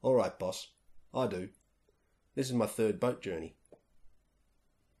 "All right, boss, I do. This is my 3rd boat journey."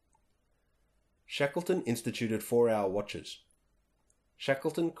 Shackleton instituted 4-hour watches.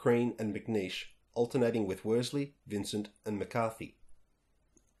 Shackleton, Crean and McNeish alternating with Worsley, Vincent and McCarthy.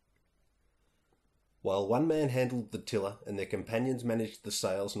 While one man handled the tiller and their companions managed the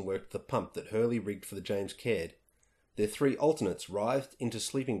sails and worked the pump that Hurley rigged for the James Caird, their 3 alternates writhed into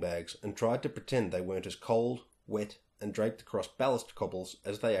sleeping bags and tried to pretend they weren't as cold, wet and draped across ballast cobbles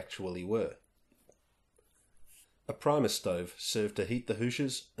as they actually were. A primus stove served to heat the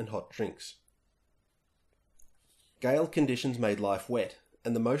hooshes and hot drinks. Gale conditions made life wet,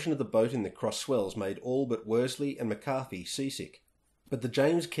 and the motion of the boat in the cross swells made all but Worsley and McCarthy seasick, but the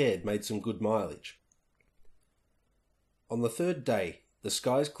James Caird made some good mileage. On the 3rd day, the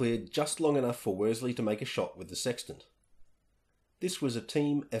skies cleared just long enough for Worsley to make a shot with the sextant. This was a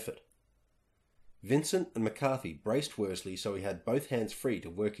team effort. Vincent and McCarthy braced Worsley so he had both hands free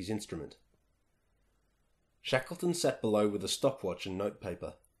to work his instrument. Shackleton sat below with a stopwatch and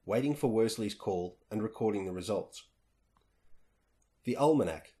notepaper, waiting for Worsley's call and recording the results. The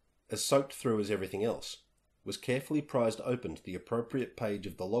almanac, as soaked through as everything else, was carefully prized open to the appropriate page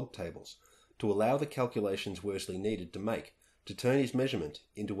of the log tables to allow the calculations Worsley needed to make to turn his measurement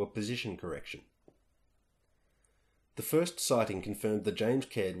into a position correction. The first sighting confirmed that James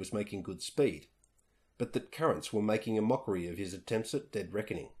Caird was making good speed, but that currents were making a mockery of his attempts at dead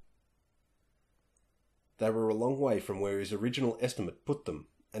reckoning. They were a long way from where his original estimate put them,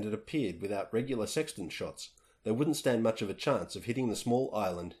 and it appeared without regular sextant shots they wouldn't stand much of a chance of hitting the small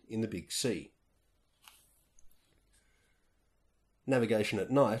island in the big sea. Navigation at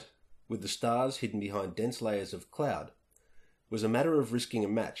night, with the stars hidden behind dense layers of cloud, was a matter of risking a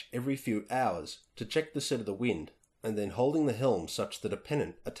match every few hours to check the set of the wind, and then holding the helm such that a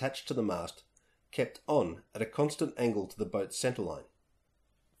pennant attached to the mast kept on at a constant angle to the boat's centreline.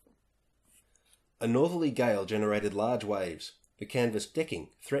 A northerly gale generated large waves, the canvas decking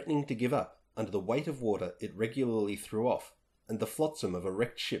threatening to give up under the weight of water it regularly threw off, and the flotsam of a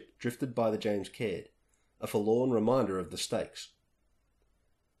wrecked ship drifted by the James Caird, a forlorn reminder of the stakes.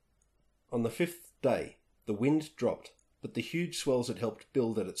 On the 5th day, the wind dropped, but the huge swells it helped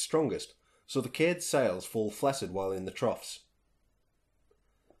build at its strongest saw the Caird's sails fall flaccid while in the troughs.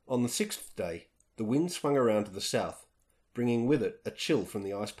 On the 6th day, the wind swung around to the south, bringing with it a chill from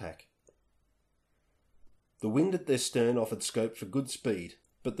the ice pack. The wind at their stern offered scope for good speed,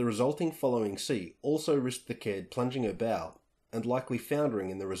 but the resulting following sea also risked the Caird plunging her bow and likely foundering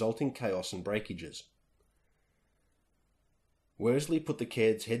in the resulting chaos and breakages. Worsley put the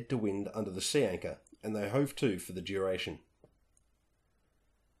Caird's head to wind under the sea anchor, and they hove to for the duration.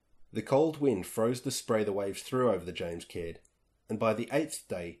 The cold wind froze the spray the waves threw over the James Caird, and by the 8th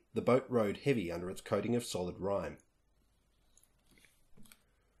day the boat rode heavy under its coating of solid rime.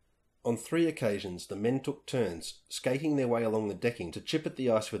 On 3 occasions the men took turns, skating their way along the decking to chip at the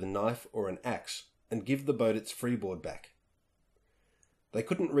ice with a knife or an axe, and give the boat its freeboard back. They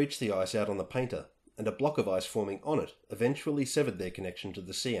couldn't reach the ice out on the painter, and a block of ice forming on it eventually severed their connection to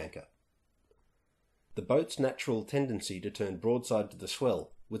the sea anchor. The boat's natural tendency to turn broadside to the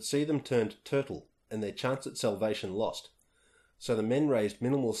swell would see them turn to turtle and their chance at salvation lost, so the men raised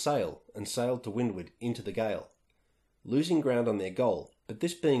minimal sail and sailed to windward into the gale, losing ground on their goal, but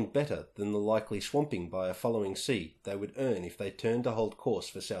this being better than the likely swamping by a following sea they would earn if they turned to hold course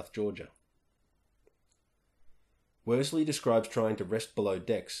for South Georgia. Worsley describes trying to rest below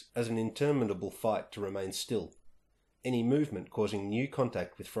decks as an interminable fight to remain still, any movement causing new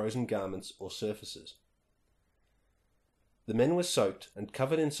contact with frozen garments or surfaces. The men were soaked and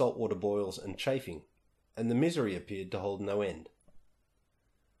covered in saltwater boils and chafing, and the misery appeared to hold no end.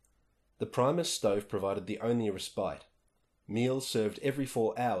 The primus stove provided the only respite, meals served every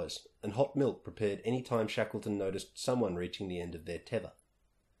 4 hours, and hot milk prepared any time Shackleton noticed someone reaching the end of their tether.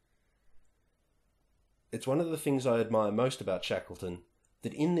 It's one of the things I admire most about Shackleton,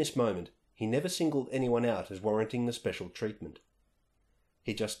 that in this moment he never singled anyone out as warranting the special treatment.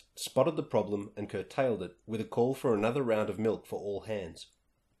 He just spotted the problem and curtailed it with a call for another round of milk for all hands.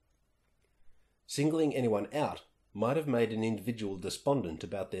 Singling anyone out might have made an individual despondent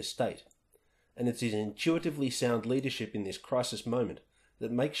about their state, and it's his intuitively sound leadership in this crisis moment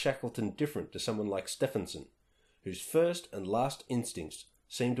that makes Shackleton different to someone like Stephenson, whose first and last instincts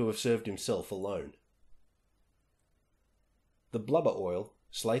seem to have served himself alone. The blubber oil,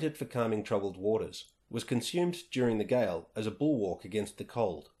 slated for calming troubled waters, was consumed during the gale as a bulwark against the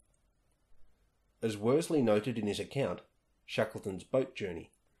cold. As Worsley noted in his account, Shackleton's boat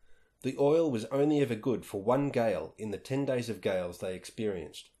journey, the oil was only ever good for 1 gale in the 10 days of gales they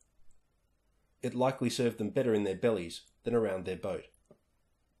experienced. It likely served them better in their bellies than around their boat.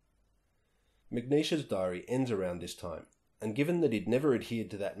 McNeish's diary ends around this time, and given that he'd never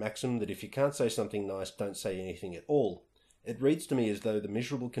adhered to that maxim that if you can't say something nice, don't say anything at all, it reads to me as though the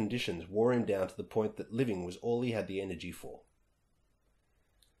miserable conditions wore him down to the point that living was all he had the energy for.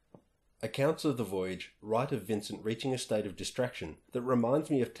 Accounts of the voyage write of Vincent reaching a state of distraction that reminds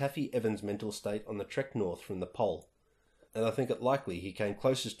me of Taffy Evans' mental state on the trek north from the pole, and I think it likely he came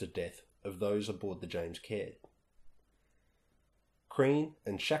closest to death of those aboard the James Caird. Crean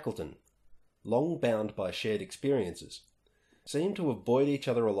and Shackleton, long bound by shared experiences, seem to have buoyed each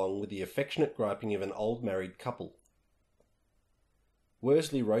other along with the affectionate griping of an old married couple.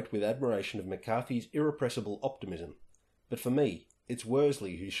 Worsley wrote with admiration of McCarthy's irrepressible optimism, but for me, it's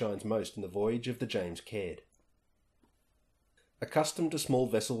Worsley who shines most in the voyage of the James Caird. Accustomed to small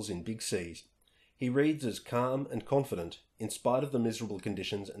vessels in big seas, he reads as calm and confident in spite of the miserable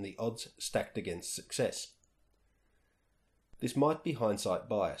conditions and the odds stacked against success. This might be hindsight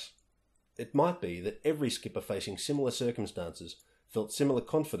bias. It might be that every skipper facing similar circumstances felt similar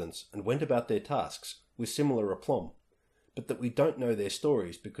confidence and went about their tasks with similar aplomb, but that we don't know their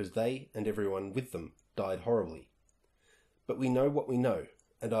stories because they and everyone with them died horribly. But we know what we know,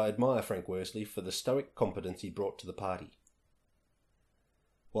 and I admire Frank Worsley for the stoic competence he brought to the party.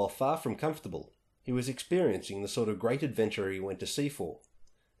 While far from comfortable, He was experiencing the sort of great adventure he went to sea for,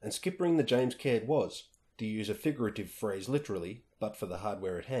 and skippering the James Caird was, to use a figurative phrase literally, but for the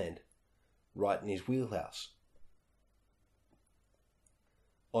hardware at hand, right in his wheelhouse.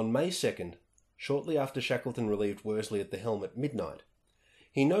 On May 2nd, shortly after Shackleton relieved Worsley at the helm at midnight,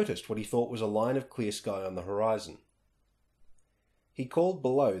 he noticed what he thought was a line of clear sky on the horizon. He called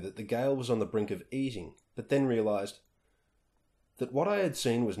below that the gale was on the brink of easing, but then realised that what I had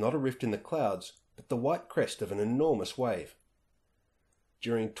seen was not a rift in the clouds, but the white crest of an enormous wave.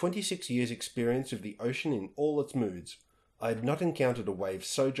 During 26 years' experience of the ocean in all its moods, I had not encountered a wave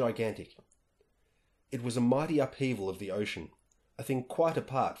so gigantic. It was a mighty upheaval of the ocean, a thing quite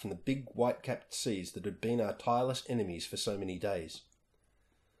apart from the big white-capped seas that had been our tireless enemies for so many days.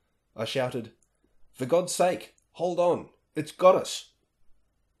 I shouted, "For God's sake, hold on! It's got us!"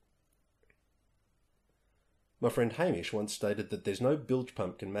 My friend Hamish once stated that there's no bilge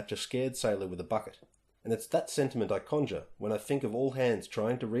pump can match a scared sailor with a bucket, and it's that sentiment I conjure when I think of all hands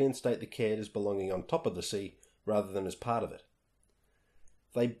trying to reinstate the Caird as belonging on top of the sea rather than as part of it.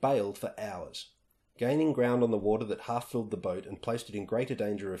 They bailed for hours, gaining ground on the water that half filled the boat and placed it in greater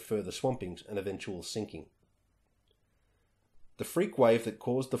danger of further swampings and eventual sinking. The freak wave that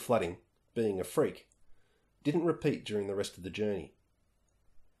caused the flooding, being a freak, didn't repeat during the rest of the journey.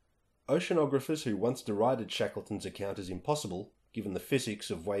 Oceanographers who once derided Shackleton's account as impossible, given the physics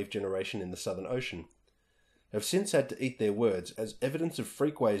of wave generation in the Southern Ocean, have since had to eat their words as evidence of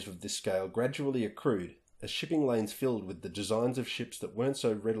freak waves of this scale gradually accrued as shipping lanes filled with the designs of ships that weren't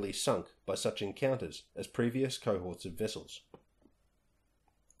so readily sunk by such encounters as previous cohorts of vessels.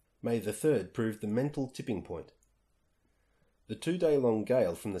 May the 3rd proved the mental tipping point. The 2-day-long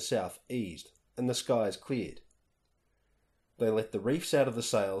gale from the south eased, and the skies cleared. They let the reefs out of the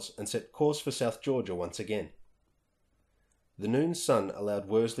sails and set course for South Georgia once again. The noon sun allowed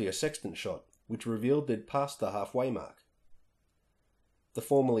Worsley a sextant shot, which revealed they'd passed the halfway mark. The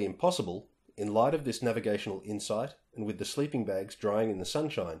formerly impossible, in light of this navigational insight and with the sleeping bags drying in the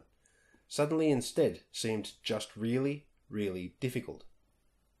sunshine, suddenly instead seemed just really, really difficult.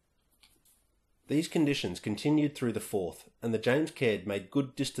 These conditions continued through the 4th, and the James Caird made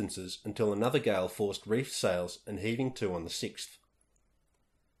good distances until another gale forced reefed sails and heaving to on the 6th.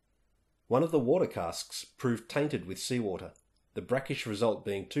 One of the water casks proved tainted with seawater, the brackish result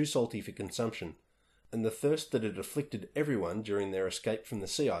being too salty for consumption, and the thirst that had afflicted everyone during their escape from the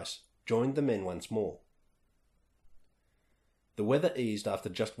sea ice joined the men once more. The weather eased after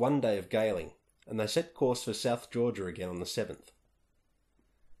just one day of galing, and they set course for South Georgia again on the 7th.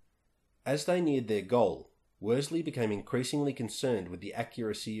 As they neared their goal, Worsley became increasingly concerned with the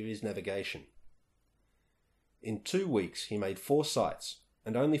accuracy of his navigation. In 2 weeks he made 4 sights,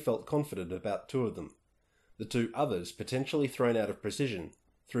 and only felt confident about 2 of them, the 2 others potentially thrown out of precision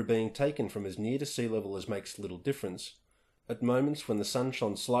through being taken from as near to sea level as makes little difference, at moments when the sun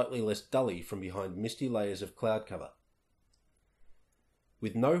shone slightly less dully from behind misty layers of cloud cover.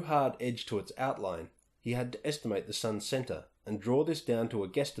 With no hard edge to its outline, he had to estimate the sun's centre and draw this down to a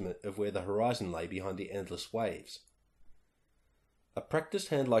guesstimate of where the horizon lay behind the endless waves. A practised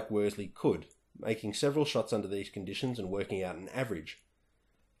hand like Worsley could, making several shots under these conditions and working out an average,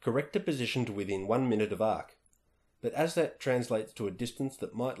 correct a position to within 1 minute of arc, but as that translates to a distance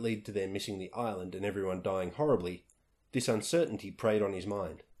that might lead to their missing the island and everyone dying horribly, this uncertainty preyed on his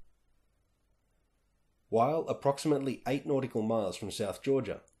mind. While approximately 8 nautical miles from South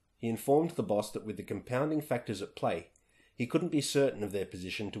Georgia, he informed the boss that with the compounding factors at play, he couldn't be certain of their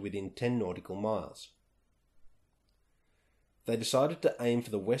position to within 10 nautical miles. They decided to aim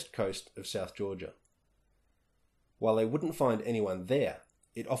for the west coast of South Georgia. While they wouldn't find anyone there,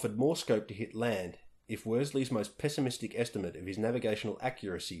 it offered more scope to hit land if Worsley's most pessimistic estimate of his navigational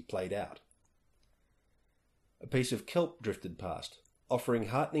accuracy played out. A piece of kelp drifted past, offering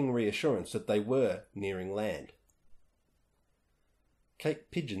heartening reassurance that they were nearing land.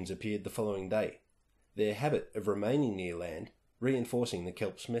 Cape pigeons appeared the following day, their habit of remaining near land reinforcing the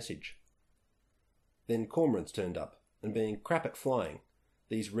kelp's message. Then cormorants turned up, and being crap at flying,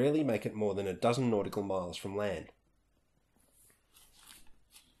 these rarely make it more than a dozen nautical miles from land.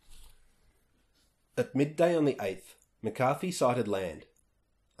 At midday on the 8th, McCarthy sighted land,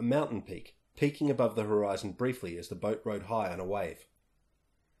 a mountain peak, peaking above the horizon briefly as the boat rode high on a wave.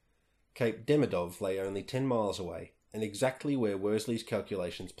 Cape Demidov lay only 10 miles away, and exactly where Worsley's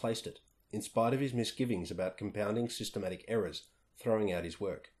calculations placed it, in spite of his misgivings about compounding systematic errors throwing out his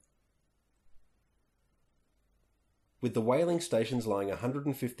work. With the whaling stations lying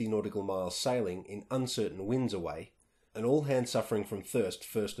 150 nautical miles sailing in uncertain winds away, and all hands suffering from thirst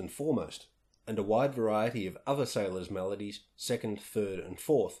first and foremost, and a wide variety of other sailors' maladies, 2nd, 3rd and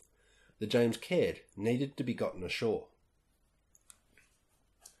 4th, the James Caird needed to be gotten ashore.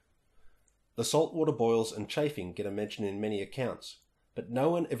 The saltwater boils and chafing get a mention in many accounts, but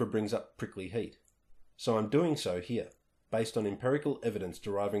no one ever brings up prickly heat. So I'm doing so here, based on empirical evidence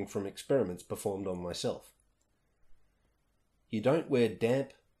deriving from experiments performed on myself. You don't wear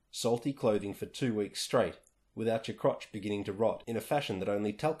damp, salty clothing for 2 weeks straight without your crotch beginning to rot in a fashion that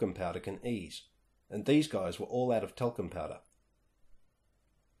only talcum powder can ease, and these guys were all out of talcum powder.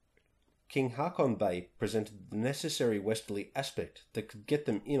 King Haakon Bay presented the necessary westerly aspect that could get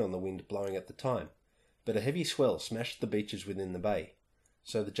them in on the wind blowing at the time, but a heavy swell smashed the beaches within the bay,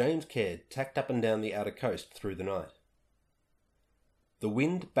 so the James Caird tacked up and down the outer coast through the night. The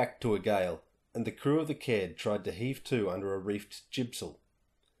wind backed to a gale, and the crew of the Caird tried to heave to under a reefed jibsail,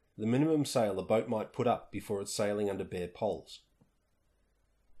 the minimum sail a boat might put up before it's sailing under bare poles.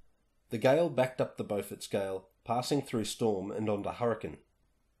 The gale backed up the Beaufort's gale, passing through storm and onto hurricane.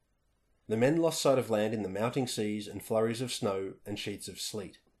 The men lost sight of land in the mounting seas and flurries of snow and sheets of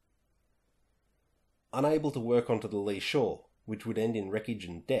sleet. Unable to work onto the lee shore, which would end in wreckage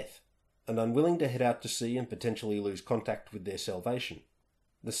and death, and unwilling to head out to sea and potentially lose contact with their salvation,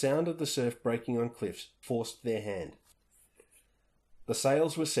 the sound of the surf breaking on cliffs forced their hand. The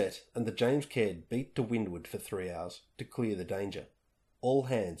sails were set, and the James Caird beat to windward for 3 hours to clear the danger, all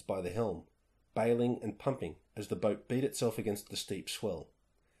hands by the helm, bailing and pumping as the boat beat itself against the steep swell,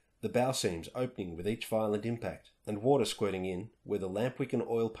 the bow seams opening with each violent impact, and water squirting in where the lampwick and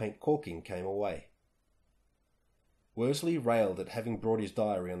oil paint caulking came away. Worsley railed at having brought his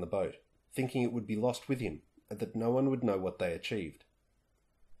diary on the boat, thinking it would be lost with him, and that no one would know what they achieved.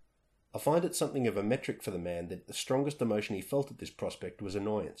 I find it something of a metric for the man that the strongest emotion he felt at this prospect was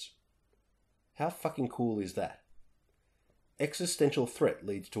annoyance. How fucking cool is that? Existential threat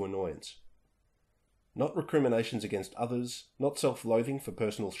leads to annoyance. Not recriminations against others, not self-loathing for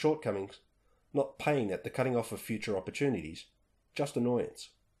personal shortcomings, not pain at the cutting off of future opportunities, just annoyance.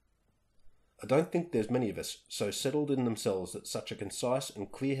 I don't think there's many of us so settled in themselves that such a concise and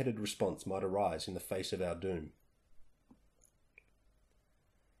clear-headed response might arise in the face of our doom.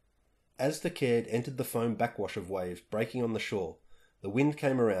 As the Caird entered the foam backwash of waves breaking on the shore, the wind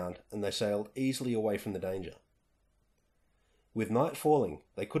came around and they sailed easily away from the danger. With night falling,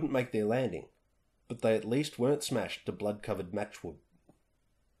 they couldn't make their landing, but they at least weren't smashed to blood-covered matchwood.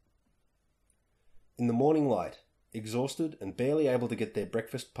 In the morning light, exhausted and barely able to get their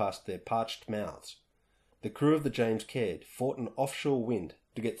breakfast past their parched mouths, the crew of the James Caird fought an offshore wind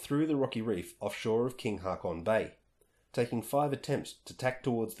to get through the rocky reef offshore of King Haakon Bay, taking 5 attempts to tack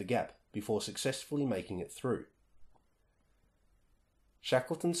towards the gap before successfully making it through.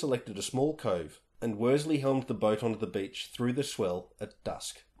 Shackleton selected a small cove, and Worsley helmed the boat onto the beach through the swell at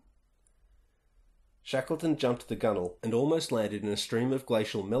dusk. Shackleton jumped the gunwale and almost landed in a stream of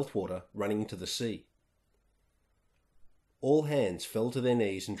glacial meltwater running into the sea. All hands fell to their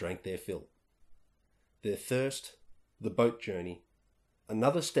knees and drank their fill. Their thirst, the boat journey,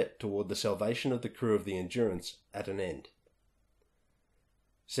 another step toward the salvation of the crew of the Endurance at an end.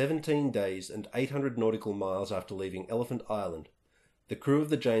 17 days and 800 nautical miles after leaving Elephant Island, the crew of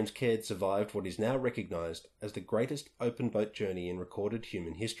the James Caird survived what is now recognised as the greatest open boat journey in recorded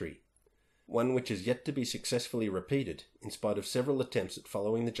human history, one which is yet to be successfully repeated in spite of several attempts at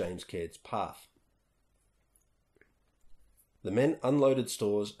following the James Caird's path. The men unloaded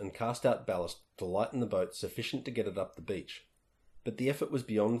stores and cast out ballast to lighten the boat sufficient to get it up the beach, but the effort was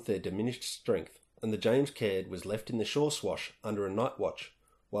beyond their diminished strength, and the James Caird was left in the shore swash under a night watch,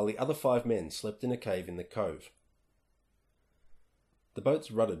 while the other 5 men slept in a cave in the cove. The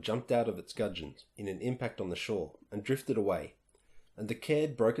boat's rudder jumped out of its gudgeons in an impact on the shore and drifted away, and the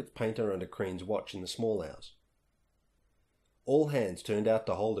Caird broke its painter under Crean's watch in the small hours. All hands turned out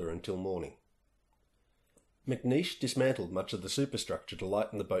to hold her until morning. McNeish dismantled much of the superstructure to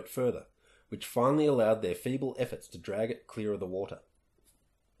lighten the boat further, which finally allowed their feeble efforts to drag it clear of the water.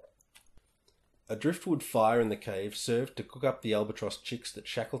 A driftwood fire in the cave served to cook up the albatross chicks that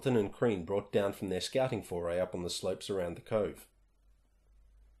Shackleton and Crean brought down from their scouting foray up on the slopes around the cove.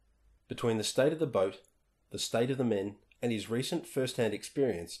 Between the state of the boat, the state of the men, and his recent first-hand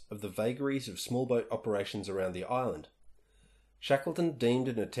experience of the vagaries of small boat operations around the island, Shackleton deemed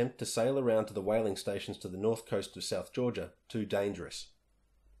an attempt to sail around to the whaling stations to the north coast of South Georgia too dangerous.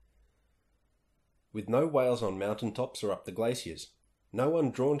 With no whales on mountain tops or up the glaciers, no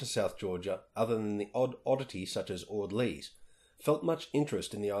one drawn to South Georgia other than the odd oddities such as Ord Lees felt much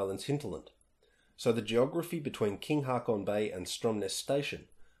interest in the island's hinterland, so the geography between King Haakon Bay and Stromness Station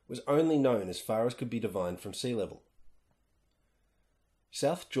was only known as far as could be divined from sea level.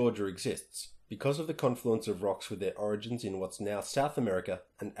 South Georgia exists because of the confluence of rocks with their origins in what's now South America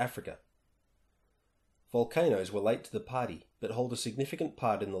and Africa Volcanoes were late to the party, but hold a significant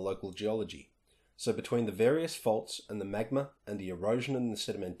part in the local geology. So between the various faults and the magma and the erosion and the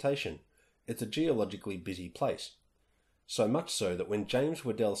sedimentation, it's a geologically busy place. So much so that when James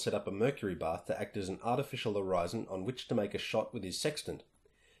Waddell set up a mercury bath to act as an artificial horizon on which to make a shot with his sextant,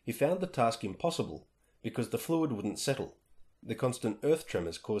 he found the task impossible because the fluid wouldn't settle, the constant earth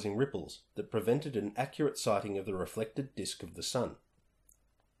tremors causing ripples that prevented an accurate sighting of the reflected disk of the sun.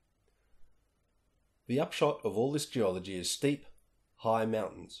 The upshot of all this geology is steep, high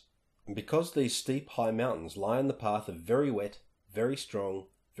mountains. And because these steep, high mountains lie in the path of very wet, very strong,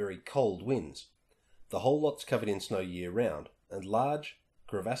 very cold winds, the whole lot's covered in snow year round, and large,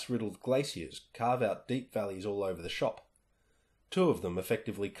 crevasse-riddled glaciers carve out deep valleys all over the shop, 2 of them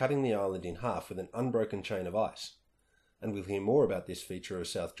effectively cutting the island in half with an unbroken chain of ice. And we'll hear more about this feature of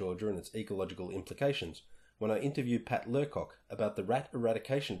South Georgia and its ecological implications when I interview Pat Lurcock about the rat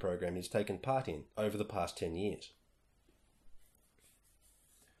eradication program he's taken part in over the past 10 years.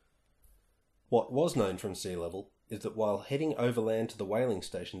 What was known from sea level is that while heading overland to the whaling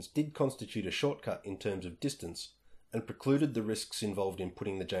stations did constitute a shortcut in terms of distance and precluded the risks involved in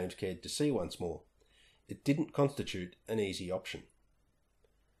putting the James Caird to sea once more, it didn't constitute an easy option.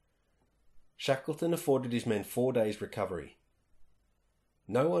 Shackleton afforded his men 4 days' recovery.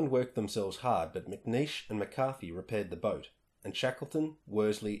 No one worked themselves hard, but McNeish and McCarthy repaired the boat, and Shackleton,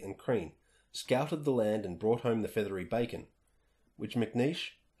 Worsley and Crean scouted the land and brought home the feathery bacon, which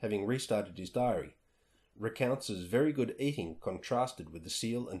McNeish, having restarted his diary, recounts as very good eating contrasted with the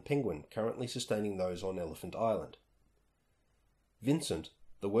seal and penguin currently sustaining those on Elephant Island. Vincent,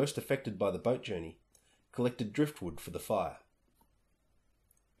 the worst affected by the boat journey, collected driftwood for the fire.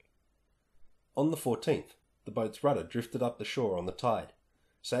 On the 14th, the boat's rudder drifted up the shore on the tide,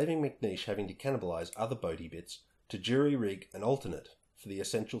 saving McNeish having to cannibalise other boaty bits to jury-rig an alternate for the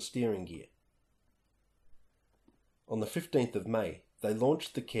essential steering gear. On the 15th of May, they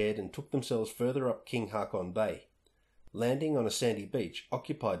launched the Caird and took themselves further up King Haakon Bay, landing on a sandy beach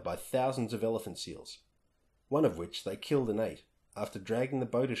occupied by thousands of elephant seals, one of which they killed and ate after dragging the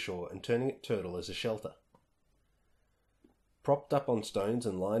boat ashore and turning it turtle as a shelter. Propped up on stones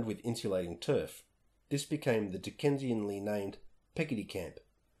and lined with insulating turf, this became the Dickensianly named Peggotty Camp,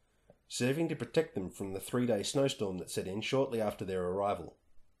 serving to protect them from the 3-day snowstorm that set in shortly after their arrival.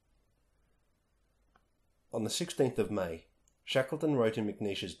 On the 16th of May, Shackleton wrote in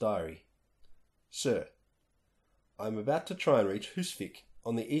McNeish's diary, "Sir, I am about to try and reach Husvik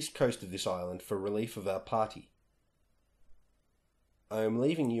on the east coast of this island for relief of our party. I am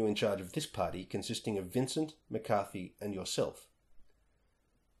leaving you in charge of this party consisting of Vincent, McCarthy and yourself.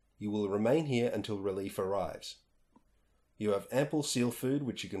 You will remain here until relief arrives. You have ample seal food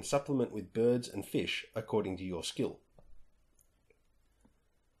which you can supplement with birds and fish according to your skill.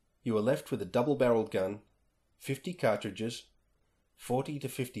 You are left with a double-barreled gun, 50 cartridges, 40 to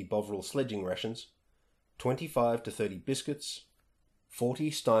 50 Bovril sledging rations, 25 to 30 biscuits,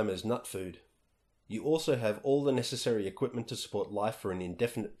 40 Steimer's nut food. You also have all the necessary equipment to support life for an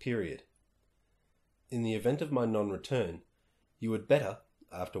indefinite period. In the event of my non-return, you would better,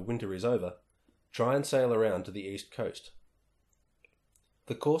 after winter is over, try and sail around to the east coast.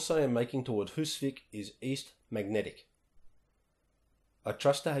 The course I am making toward Husvik is east magnetic. I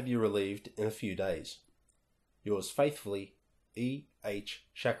trust to have you relieved in a few days. Yours faithfully, E. H.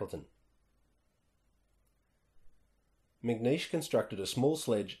 Shackleton." McNeish constructed a small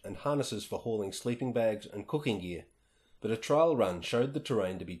sledge and harnesses for hauling sleeping bags and cooking gear, but a trial run showed the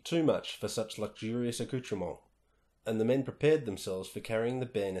terrain to be too much for such luxurious accoutrement, and the men prepared themselves for carrying the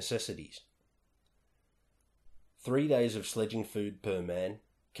bare necessities. 3 days of sledging food per man,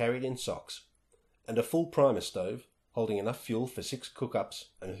 carried in socks, and a full primer stove, holding enough fuel for 6 cook-ups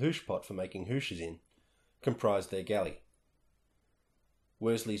and a hoosh pot for making hooshes in, comprised their galley.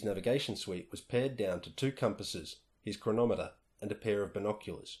 Worsley's navigation suite was pared down to 2 compasses, his chronometer, and a pair of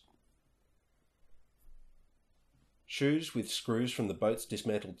binoculars. Shoes with screws from the boat's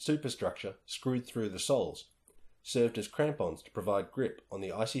dismantled superstructure screwed through the soles served as crampons to provide grip on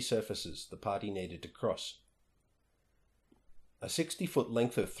the icy surfaces the party needed to cross. A 60-foot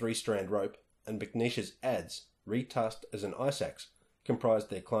length of 3-strand rope and McNeish's adze, retasked as an ice axe,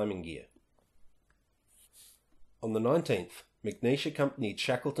 comprised their climbing gear. On the 19th, McNeish accompanied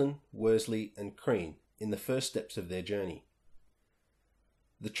Shackleton, Worsley and Crean in the first steps of their journey.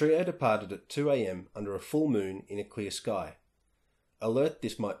 The trio departed at 2 a.m. under a full moon in a clear sky, alert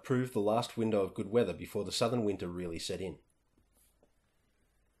this might prove the last window of good weather before the southern winter really set in.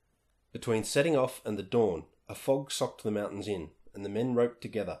 Between setting off and the dawn, a fog socked the mountains in, and the men roped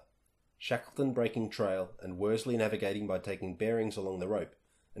together, Shackleton breaking trail and Worsley navigating by taking bearings along the rope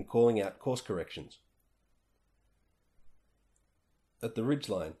and calling out course corrections. At the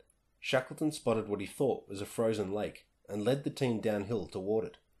ridgeline, Shackleton spotted what he thought was a frozen lake and led the team downhill toward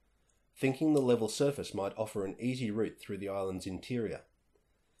it, thinking the level surface might offer an easy route through the island's interior.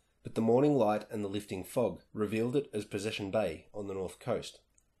 But the morning light and the lifting fog revealed it as Possession Bay on the north coast.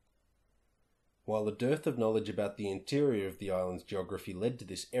 While the dearth of knowledge about the interior of the island's geography led to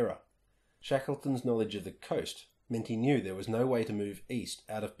this error, Shackleton's knowledge of the coast meant he knew there was no way to move east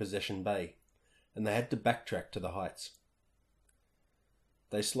out of Possession Bay, and they had to backtrack to the heights.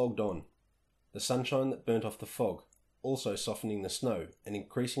 They slogged on, the sunshine that burnt off the fog also softening the snow and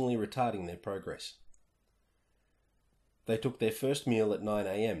increasingly retarding their progress. They took their first meal at 9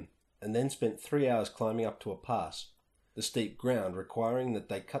 a.m. and then spent 3 hours climbing up to a pass, the steep ground requiring that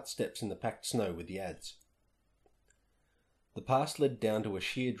they cut steps in the packed snow with the adze. The pass led down to a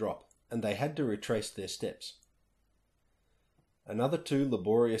sheer drop, and they had to retrace their steps. Another 2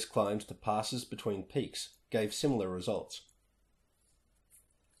 laborious climbs to passes between peaks gave similar results.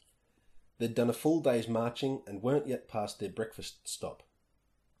 They'd done a full day's marching and weren't yet past their breakfast stop.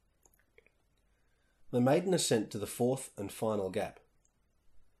 They made an ascent to the 4th and final gap.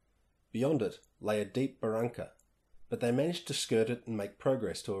 Beyond it lay a deep barranca, but they managed to skirt it and make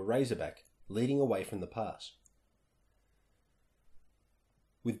progress to a razorback leading away from the pass.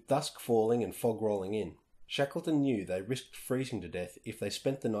 With dusk falling and fog rolling in, Shackleton knew they risked freezing to death if they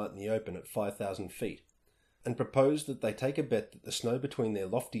spent the night in the open at 5,000 feet, and proposed that they take a bet that the snow between their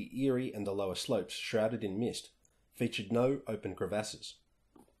lofty Erie and the lower slopes, shrouded in mist, featured no open crevasses.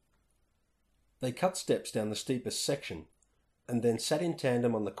 They cut steps down the steepest section, and then sat in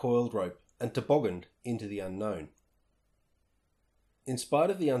tandem on the coiled rope and tobogganed into the unknown. In spite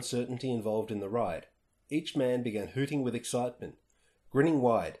of the uncertainty involved in the ride, each man began hooting with excitement, grinning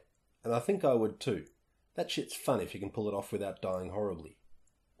wide, and I think I would too. That shit's fun if you can pull it off without dying horribly.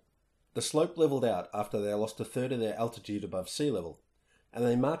 The slope levelled out after they lost a third of their altitude above sea level, and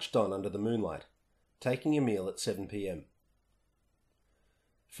they marched on under the moonlight, taking a meal at 7 p.m.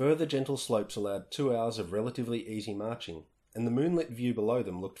 Further gentle slopes allowed 2 hours of relatively easy marching, and the moonlit view below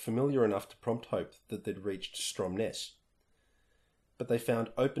them looked familiar enough to prompt hope that they'd reached Stromness. But they found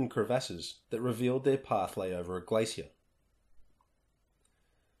open crevasses that revealed their path lay over a glacier.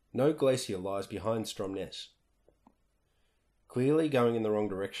 No glacier lies behind Stromness. Clearly going in the wrong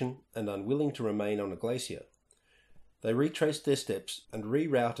direction and unwilling to remain on a glacier, they retraced their steps and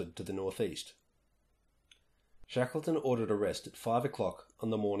rerouted to the northeast. Shackleton ordered a rest at 5 o'clock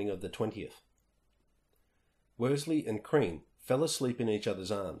on the morning of the 20th. Worsley and Crean fell asleep in each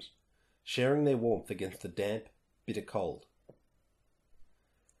other's arms, sharing their warmth against the damp, bitter cold.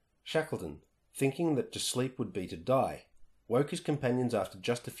 Shackleton, thinking that to sleep would be to die, woke his companions after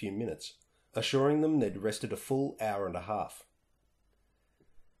just a few minutes, assuring them they'd rested a full hour and a half.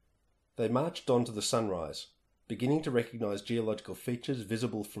 They marched on to the sunrise, beginning to recognise geological features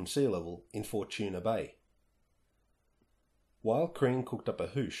visible from sea level in Fortuna Bay. While Crean cooked up a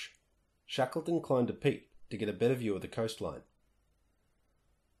hoosh, Shackleton climbed a peak to get a better view of the coastline.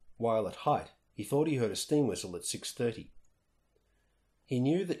 While at height, he thought he heard a steam whistle at 6:30. He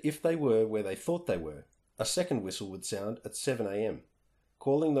knew that if they were where they thought they were, a second whistle would sound at 7 a.m,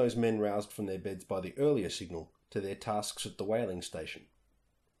 calling those men roused from their beds by the earlier signal to their tasks at the whaling station.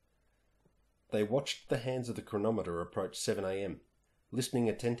 They watched the hands of the chronometer approach 7 a.m, listening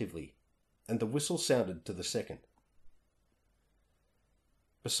attentively, and the whistle sounded to the second.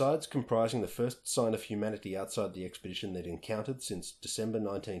 Besides comprising the first sign of humanity outside the expedition they'd encountered since December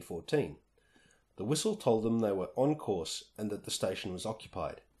 1914, the whistle told them they were on course and that the station was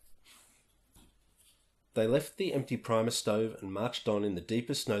occupied. They left the empty primus stove and marched on in the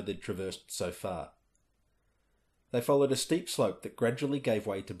deepest snow they'd traversed so far. They followed a steep slope that gradually gave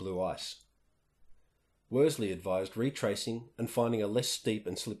way to blue ice. Worsley advised retracing and finding a less steep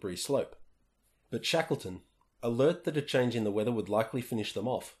and slippery slope, but Shackleton, alert that a change in the weather would likely finish them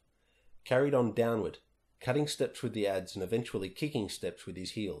off, carried on downward, cutting steps with the adze and eventually kicking steps with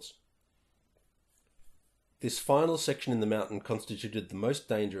his heels. This final section in the mountain constituted the most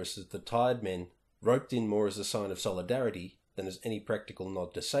dangerous as the tired men, roped in more as a sign of solidarity than as any practical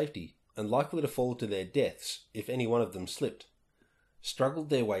nod to safety, and likely to fall to their deaths if any one of them slipped, struggled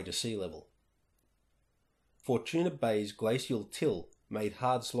their way to sea level. Fortuna Bay's glacial till made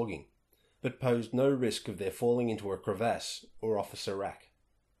hard slogging, but posed no risk of their falling into a crevasse or off a serac.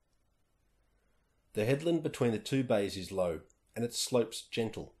 The headland between the two bays is low, and its slopes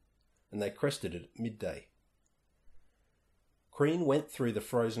gentle, and they crested it at midday. Crean went through the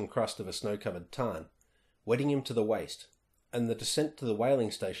frozen crust of a snow-covered tarn, wetting him to the waist, and the descent to the whaling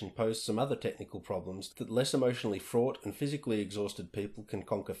station posed some other technical problems that less emotionally fraught and physically exhausted people can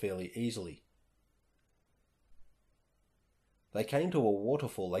conquer fairly easily. They came to a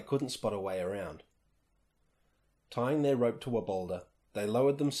waterfall they couldn't spot a way around. Tying their rope to a boulder, they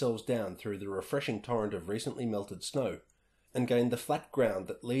lowered themselves down through the refreshing torrent of recently melted snow and gained the flat ground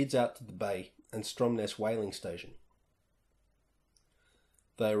that leads out to the bay and Stromness whaling station.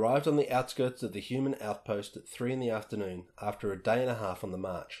 They arrived on the outskirts of the human outpost at 3 in the afternoon after a day and a half on the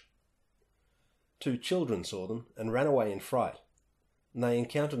march. 2 children saw them and ran away in fright, and they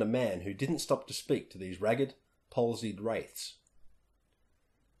encountered a man who didn't stop to speak to these ragged, palsied wraiths.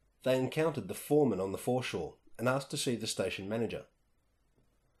 They encountered the foreman on the foreshore and asked to see the station manager.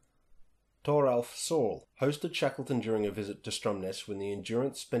 Toralf Sorrel hosted Shackleton during a visit to Stromness when the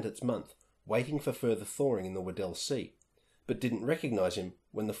Endurance spent its month waiting for further thawing in the Weddell Sea, but didn't recognise him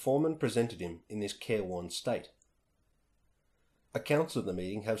when the foreman presented him in this careworn state. Accounts of the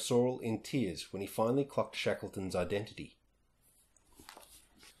meeting have Sorrel in tears when he finally clocked Shackleton's identity.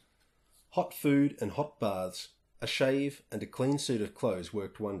 Hot food and hot baths, a shave and a clean suit of clothes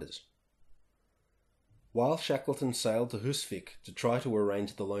worked wonders. While Shackleton sailed to Husvik to try to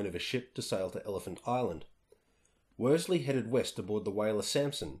arrange the loan of a ship to sail to Elephant Island, Worsley headed west aboard the whaler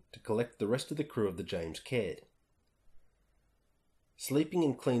Samson to collect the rest of the crew of the James Caird. Sleeping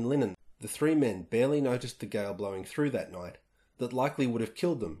in clean linen, the 3 men barely noticed the gale blowing through that night that likely would have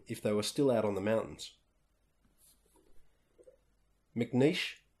killed them if they were still out on the mountains.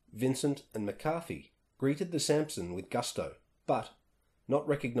 McNeish, Vincent and McCarthy greeted the Samson with gusto, but, not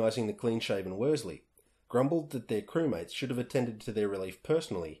recognising the clean-shaven Worsley, grumbled that their crewmates should have attended to their relief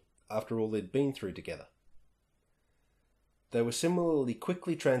personally after all they'd been through together. They were similarly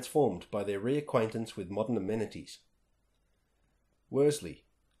quickly transformed by their reacquaintance with modern amenities. Worsley,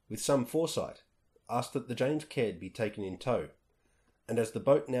 with some foresight, asked that the James Caird be taken in tow, and as the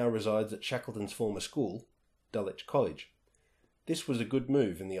boat now resides at Shackleton's former school, Dulwich College, this was a good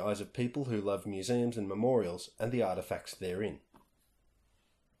move in the eyes of people who love museums and memorials and the artefacts therein.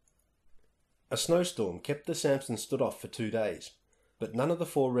 A snowstorm kept the Samson stood off for 2 days, but none of the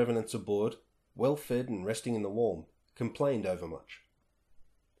 4 revenants aboard, well fed and resting in the warm, complained overmuch.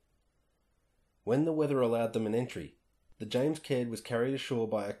 When the weather allowed them an entry, the James Caird was carried ashore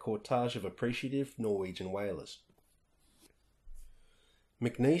by a cortege of appreciative Norwegian whalers.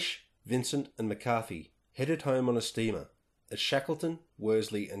 McNeish, Vincent and McCarthy headed home on a steamer, as Shackleton,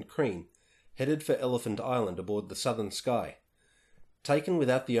 Worsley and Crean headed for Elephant Island aboard the Southern Sky, taken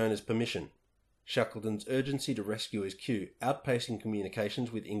without the owner's permission, Shackleton's urgency to rescue his crew outpacing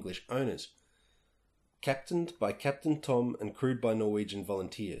communications with English owners, captained by Captain Tom and crewed by Norwegian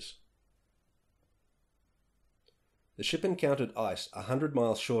volunteers. The ship encountered ice 100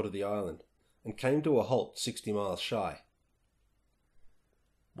 miles short of the island and came to a halt 60 miles shy.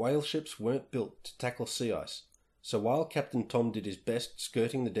 Whale ships weren't built to tackle sea ice, so while Captain Tom did his best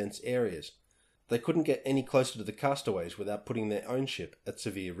skirting the dense areas, they couldn't get any closer to the castaways without putting their own ship at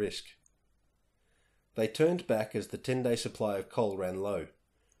severe risk. They turned back as the 10-day supply of coal ran low,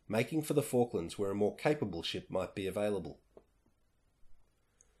 making for the Falklands where a more capable ship might be available.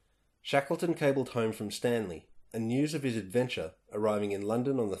 Shackleton cabled home from Stanley, and news of his adventure, arriving in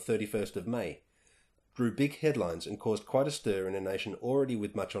London on the 31st of May, drew big headlines and caused quite a stir in a nation already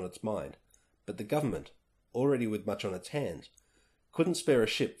with much on its mind, but the government, already with much on its hands, couldn't spare a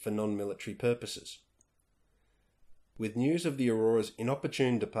ship for non-military purposes. With news of the Aurora's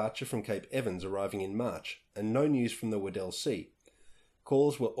inopportune departure from Cape Evans arriving in March, and no news from the Weddell Sea,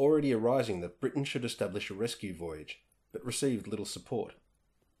 calls were already arising that Britain should establish a rescue voyage, but received little support.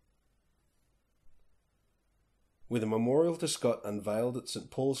 With a memorial to Scott unveiled at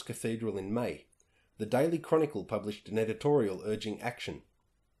St Paul's Cathedral in May, the Daily Chronicle published an editorial urging action.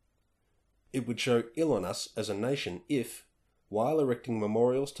 It would show ill on us as a nation if, while erecting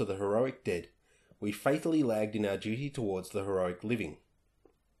memorials to the heroic dead, we fatally lagged in our duty towards the heroic living.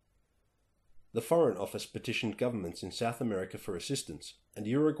 The Foreign Office petitioned governments in South America for assistance, and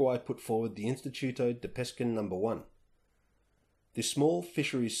Uruguay put forward the Instituto de Pesca No. 1. This small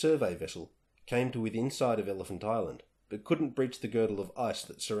fisheries survey vessel came to within sight of Elephant Island, but couldn't breach the girdle of ice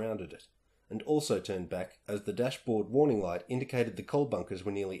that surrounded it, and also turned back as the dashboard warning light indicated the coal bunkers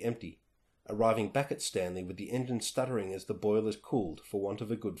were nearly empty, arriving back at Stanley with the engine stuttering as the boilers cooled for want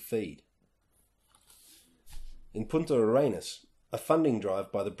of a good feed. In Punta Arenas, a funding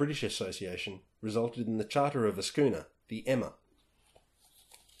drive by the British Association resulted in the charter of a schooner, the Emma.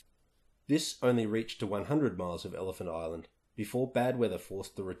 This only reached to 100 miles of Elephant Island before bad weather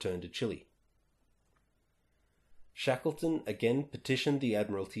forced the return to Chile. Shackleton again petitioned the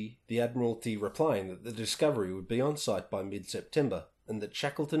Admiralty replying that the Discovery would be on site by mid-September and that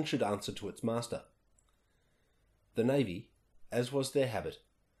Shackleton should answer to its master. The Navy, as was their habit,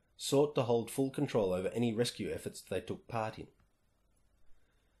 sought to hold full control over any rescue efforts they took part in.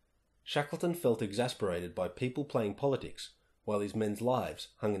 Shackleton felt exasperated by people playing politics while his men's lives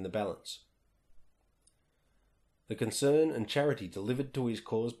hung in the balance. The concern and charity delivered to his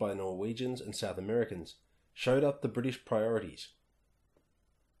cause by Norwegians and South Americans showed up the British priorities.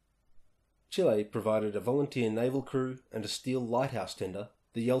 Chile provided a volunteer naval crew and a steel lighthouse tender,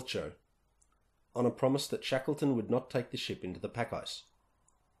 the Yelcho, on a promise that Shackleton would not take the ship into the pack ice.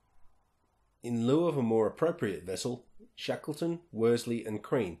 In lieu of a more appropriate vessel, Shackleton, Worsley and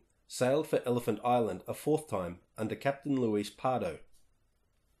Crean sailed for Elephant Island a fourth time under Captain Luis Pardo.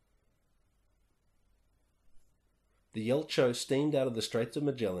 The Yelcho steamed out of the Straits of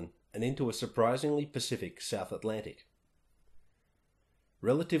Magellan and into a surprisingly Pacific South Atlantic.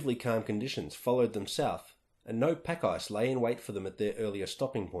 Relatively calm conditions followed them south, and no pack ice lay in wait for them at their earlier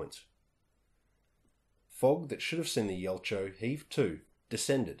stopping points. Fog that should have seen the Yelcho heave to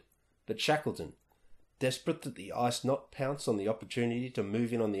descended, but Shackleton, desperate that the ice not pounce on the opportunity to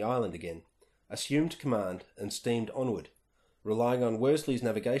move in on the island again, assumed command and steamed onward, relying on Worsley's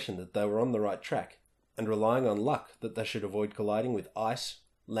navigation that they were on the right track, and relying on luck that they should avoid colliding with ice,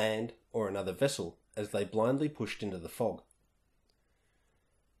 land, or another vessel as they blindly pushed into the fog.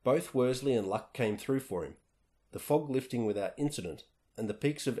 Both Worsley and luck came through for him, the fog lifting without incident, and the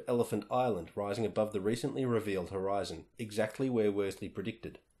peaks of Elephant Island rising above the recently revealed horizon, exactly where Worsley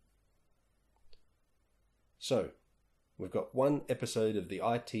predicted. So, we've got one episode of the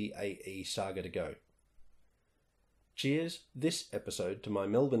ITAE saga to go. Cheers this episode to my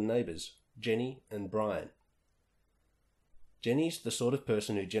Melbourne neighbours, Jenny and Brian. Jenny's the sort of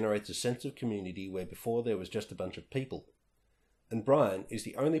person who generates a sense of community where before there was just a bunch of people. And Brian is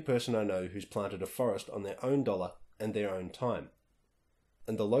the only person I know who's planted a forest on their own dollar and their own time.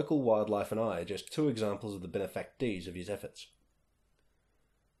 And the local wildlife and I are just two examples of the benefactees of his efforts.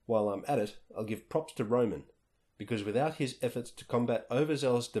 While I'm at it, I'll give props to Roman, because without his efforts to combat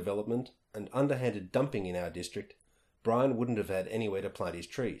overzealous development and underhanded dumping in our district, Brian wouldn't have had anywhere to plant his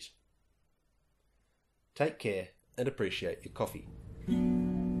trees. Take care and appreciate your coffee.